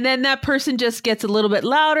 knock. And then that person just gets a little bit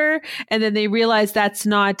louder, and then they realize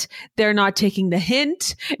they're not taking the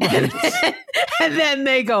hint, right. and then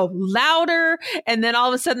they go louder, and then all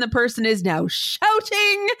of a sudden the person is now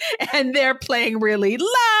shouting, and they're playing really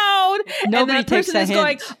loud. Nobody and that takes person the is hint.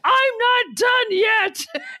 going, "I'm not done yet,"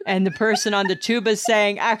 and the person on the tuba is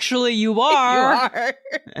saying, "Actually, you are."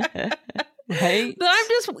 Right? But I'm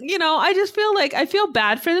just, I just feel like I feel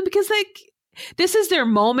bad for them because this is their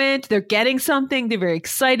moment. They're getting something. They're very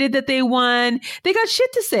excited that they won. They got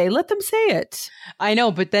shit to say. Let them say it. I know,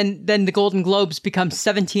 but then the Golden Globes become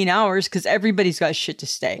 17 hours because everybody's got shit to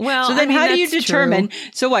say. Well, so then how do you determine? True.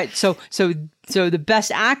 So what? So the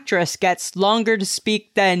best actress gets longer to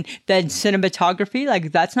speak than cinematography?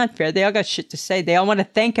 Like, that's not fair. They all got shit to say. They all want to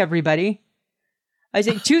thank everybody. I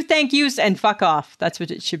say 2 thank yous and fuck off. That's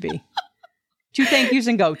what it should be. 2 thank yous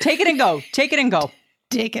and go. Take it and go. Take it and go.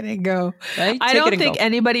 Take it and go. Right? I don't think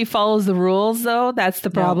anybody follows the rules, though. That's the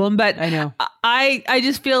problem. But I know. I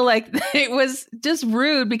just feel like it was just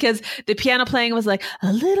rude because the piano playing was like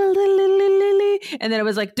a little, and then it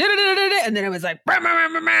was like, and then it was like, I'm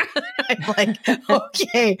like,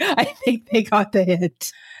 okay, I think they got the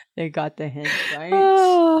hint. They got the hint, right?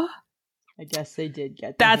 Oh. I guess they did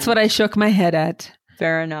get the That's hint. what I shook my head at.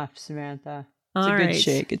 Fair enough, Samantha. It's a good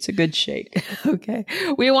shake. It's a good shake. Okay.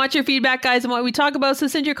 We want your feedback, guys, on what we talk about. So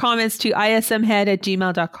send your comments to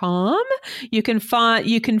ismhead@gmail.com. You can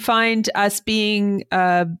find us being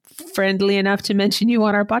friendly enough to mention you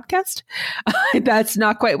on our podcast. That's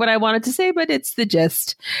not quite what I wanted to say, but it's the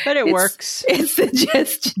gist. But it works. It's the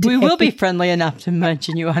gist today. We will be friendly enough to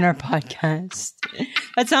mention you on our podcast.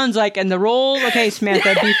 That sounds like in the role. Okay,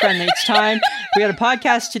 Samantha, be friendly. It's time. We got a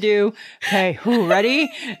podcast to do. Okay, ready?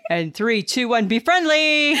 And 3, 2, 1. Be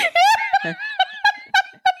friendly.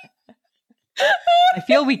 I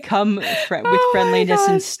feel we come with friendliness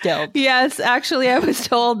instilled. Yes, actually, I was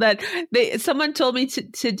told that someone told me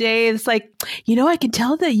today. It's like, I can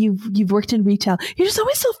tell that you've worked in retail. You're just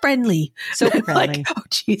always so friendly. So friendly. Like, oh,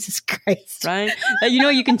 Jesus Christ! Right?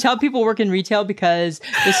 You can tell people work in retail because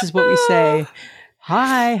this is what we say.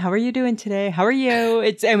 Hi, how are you doing today? How are you?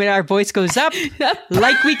 And when our voice goes up,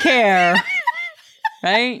 like we care.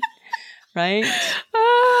 Right? Right?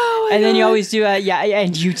 Oh, and then you always do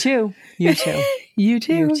and you too. You too. You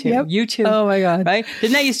too. You too. Yep. You too. Oh my God. Right?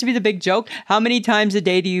 Didn't that used to be the big joke? How many times a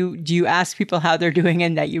day do you ask people how they're doing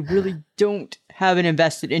and that you really don't have an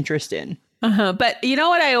invested interest in? But you know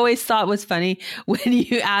what I always thought was funny? When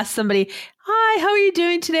you ask somebody, hi, how are you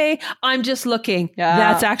doing today? I'm just looking. Yeah.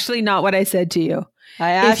 That's actually not what I said to you.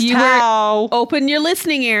 I asked if you how. Open your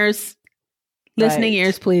listening ears. Listening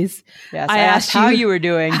ears, please. Yes, I asked how you were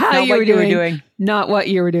doing, not what you were doing. Not what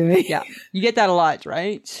you were doing. Yeah. You get that a lot,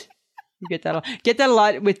 right? You get that a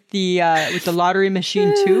lot with the lottery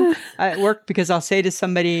machine too at work, because I'll say to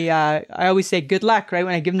somebody, I always say good luck, right?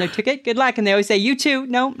 When I give them their ticket, good luck. And they always say, you too.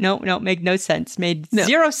 No, made no sense. Made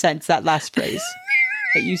 0 sense, that last phrase.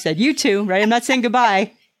 But you said you too, right? I'm not saying goodbye. I'm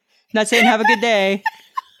not saying have a good day.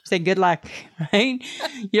 Say good luck, right?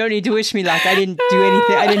 You don't need to wish me luck. I didn't do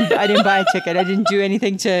anything. I didn't buy a ticket. I didn't do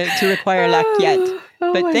anything to require luck yet.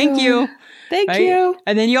 But thank you. Thank you.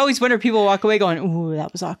 And then you always wonder, people walk away going, ooh,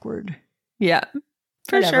 that was awkward. Yeah,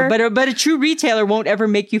 for sure. But a true retailer won't ever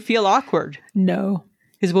make you feel awkward. No.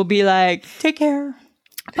 Because we'll be like, take care.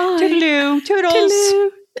 Bye. Toodaloo. Toodles. Toodaloo.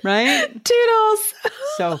 Right? Toodles.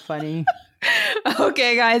 So funny.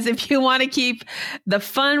 Okay, guys, if you want to keep the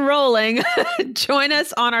fun rolling, join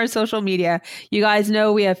us on our social media. You guys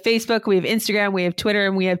know we have Facebook, we have Instagram, we have Twitter,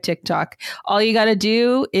 and we have TikTok. All you got to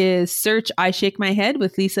do is search I Shake My Head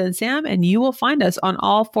with Lisa and Sam, and you will find us on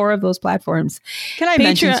all 4 of those platforms. Can I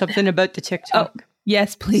mention something about the TikTok? Oh,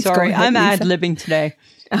 yes, please. Sorry, go ahead, I'm Lisa. ad-libbing today.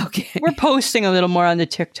 Okay. We're posting a little more on the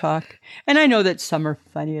TikTok, and I know that some are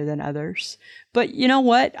funnier than others. But you know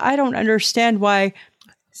what? I don't understand why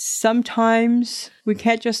sometimes we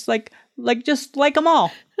can't just like them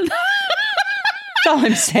all. That's all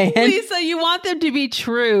I'm saying. Lisa, you want them to be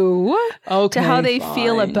true to how they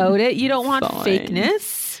feel about it. You don't want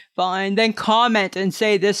fakeness. Fine. Then comment and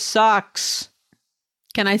say, this sucks.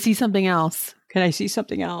 Can I see something else? Can I see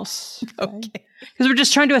something else? Okay. Because we're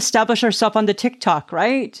just trying to establish ourselves on the TikTok,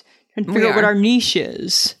 right? And figure out what our niche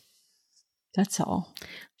is. That's all.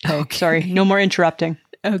 Okay. Sorry. No more interrupting.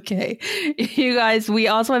 Okay. You guys, we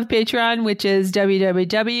also have Patreon, which is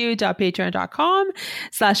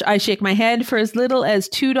www.patreon.com/I Shake My Head. For as little as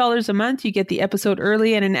 $2 a month, you get the episode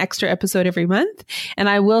early and an extra episode every month. And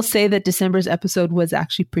I will say that December's episode was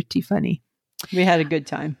actually pretty funny. We had a good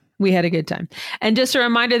time. And just a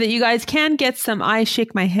reminder that you guys can get some I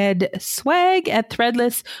Shake My Head swag at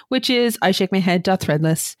Threadless, which is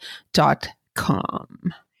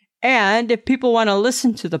ishakemyhead.threadless.com. And if people want to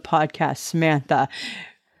listen to the podcast, Samantha,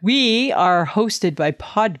 we are hosted by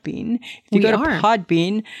Podbean. If you go to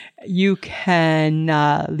Podbean, you can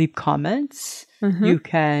leave comments. Mm-hmm. You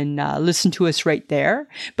can listen to us right there.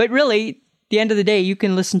 But really, at the end of the day, you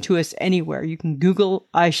can listen to us anywhere. You can Google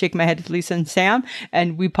I Shake My Head with Lisa and Sam,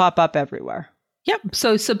 and we pop up everywhere. Yep.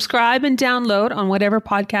 So subscribe and download on whatever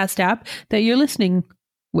podcast app that you're listening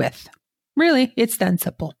with. Really, it's that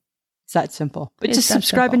simple. It's that simple. But just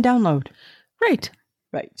subscribe and download. Right.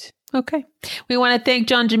 Okay. We want to thank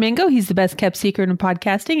John Domingo. He's the best kept secret in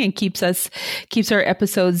podcasting and keeps our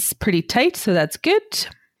episodes pretty tight. So that's good.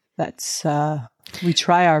 That's we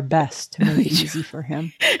try our best to make it easy for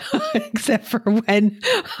him. Except for when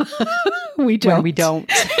we don't. When we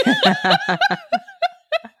don't.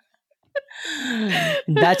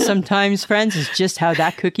 And that sometimes, friends, is just how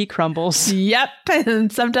that cookie crumbles. Yep.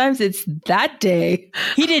 And sometimes it's that day.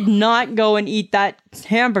 He did not go and eat that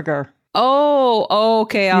hamburger. Oh,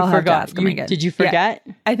 okay. I'll have to ask him again. Did you forget?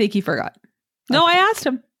 Yeah, I think he forgot. No, I asked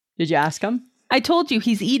him. Did you ask him? I told you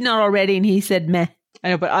he's eaten it already, and he said meh. I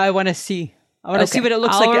know, but I want to see. I want to see what it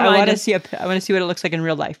looks like. I want to see what it looks like in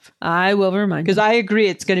real life. I will remind you. Because I agree,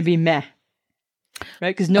 it's going to be meh,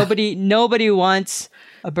 right? Because nobody wants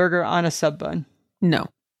a burger on a sub bun? No.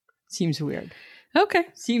 Seems weird. Okay.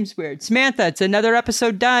 Seems weird. Samantha, it's another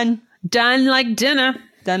episode done. Done like dinner.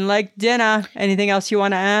 Done like dinner. Anything else you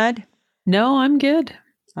want to add? No, I'm good.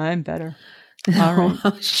 I'm better. All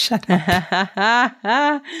right. Shut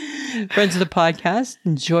up. Friends of the podcast,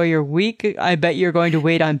 enjoy your week. I bet you're going to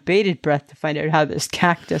wait on bated breath to find out how this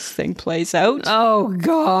cactus thing plays out. Oh,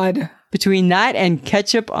 God. Between that and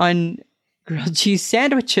ketchup on grilled cheese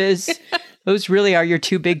sandwiches, those really are your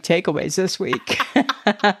two big takeaways this week.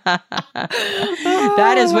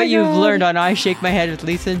 That is what you've learned on I Shake My Head with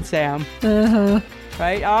Lisa and Sam.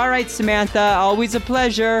 Right? All right, Samantha. Always a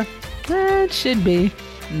pleasure. It should be.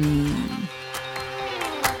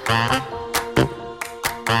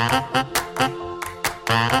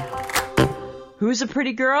 Who's a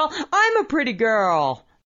pretty girl? I'm a pretty girl.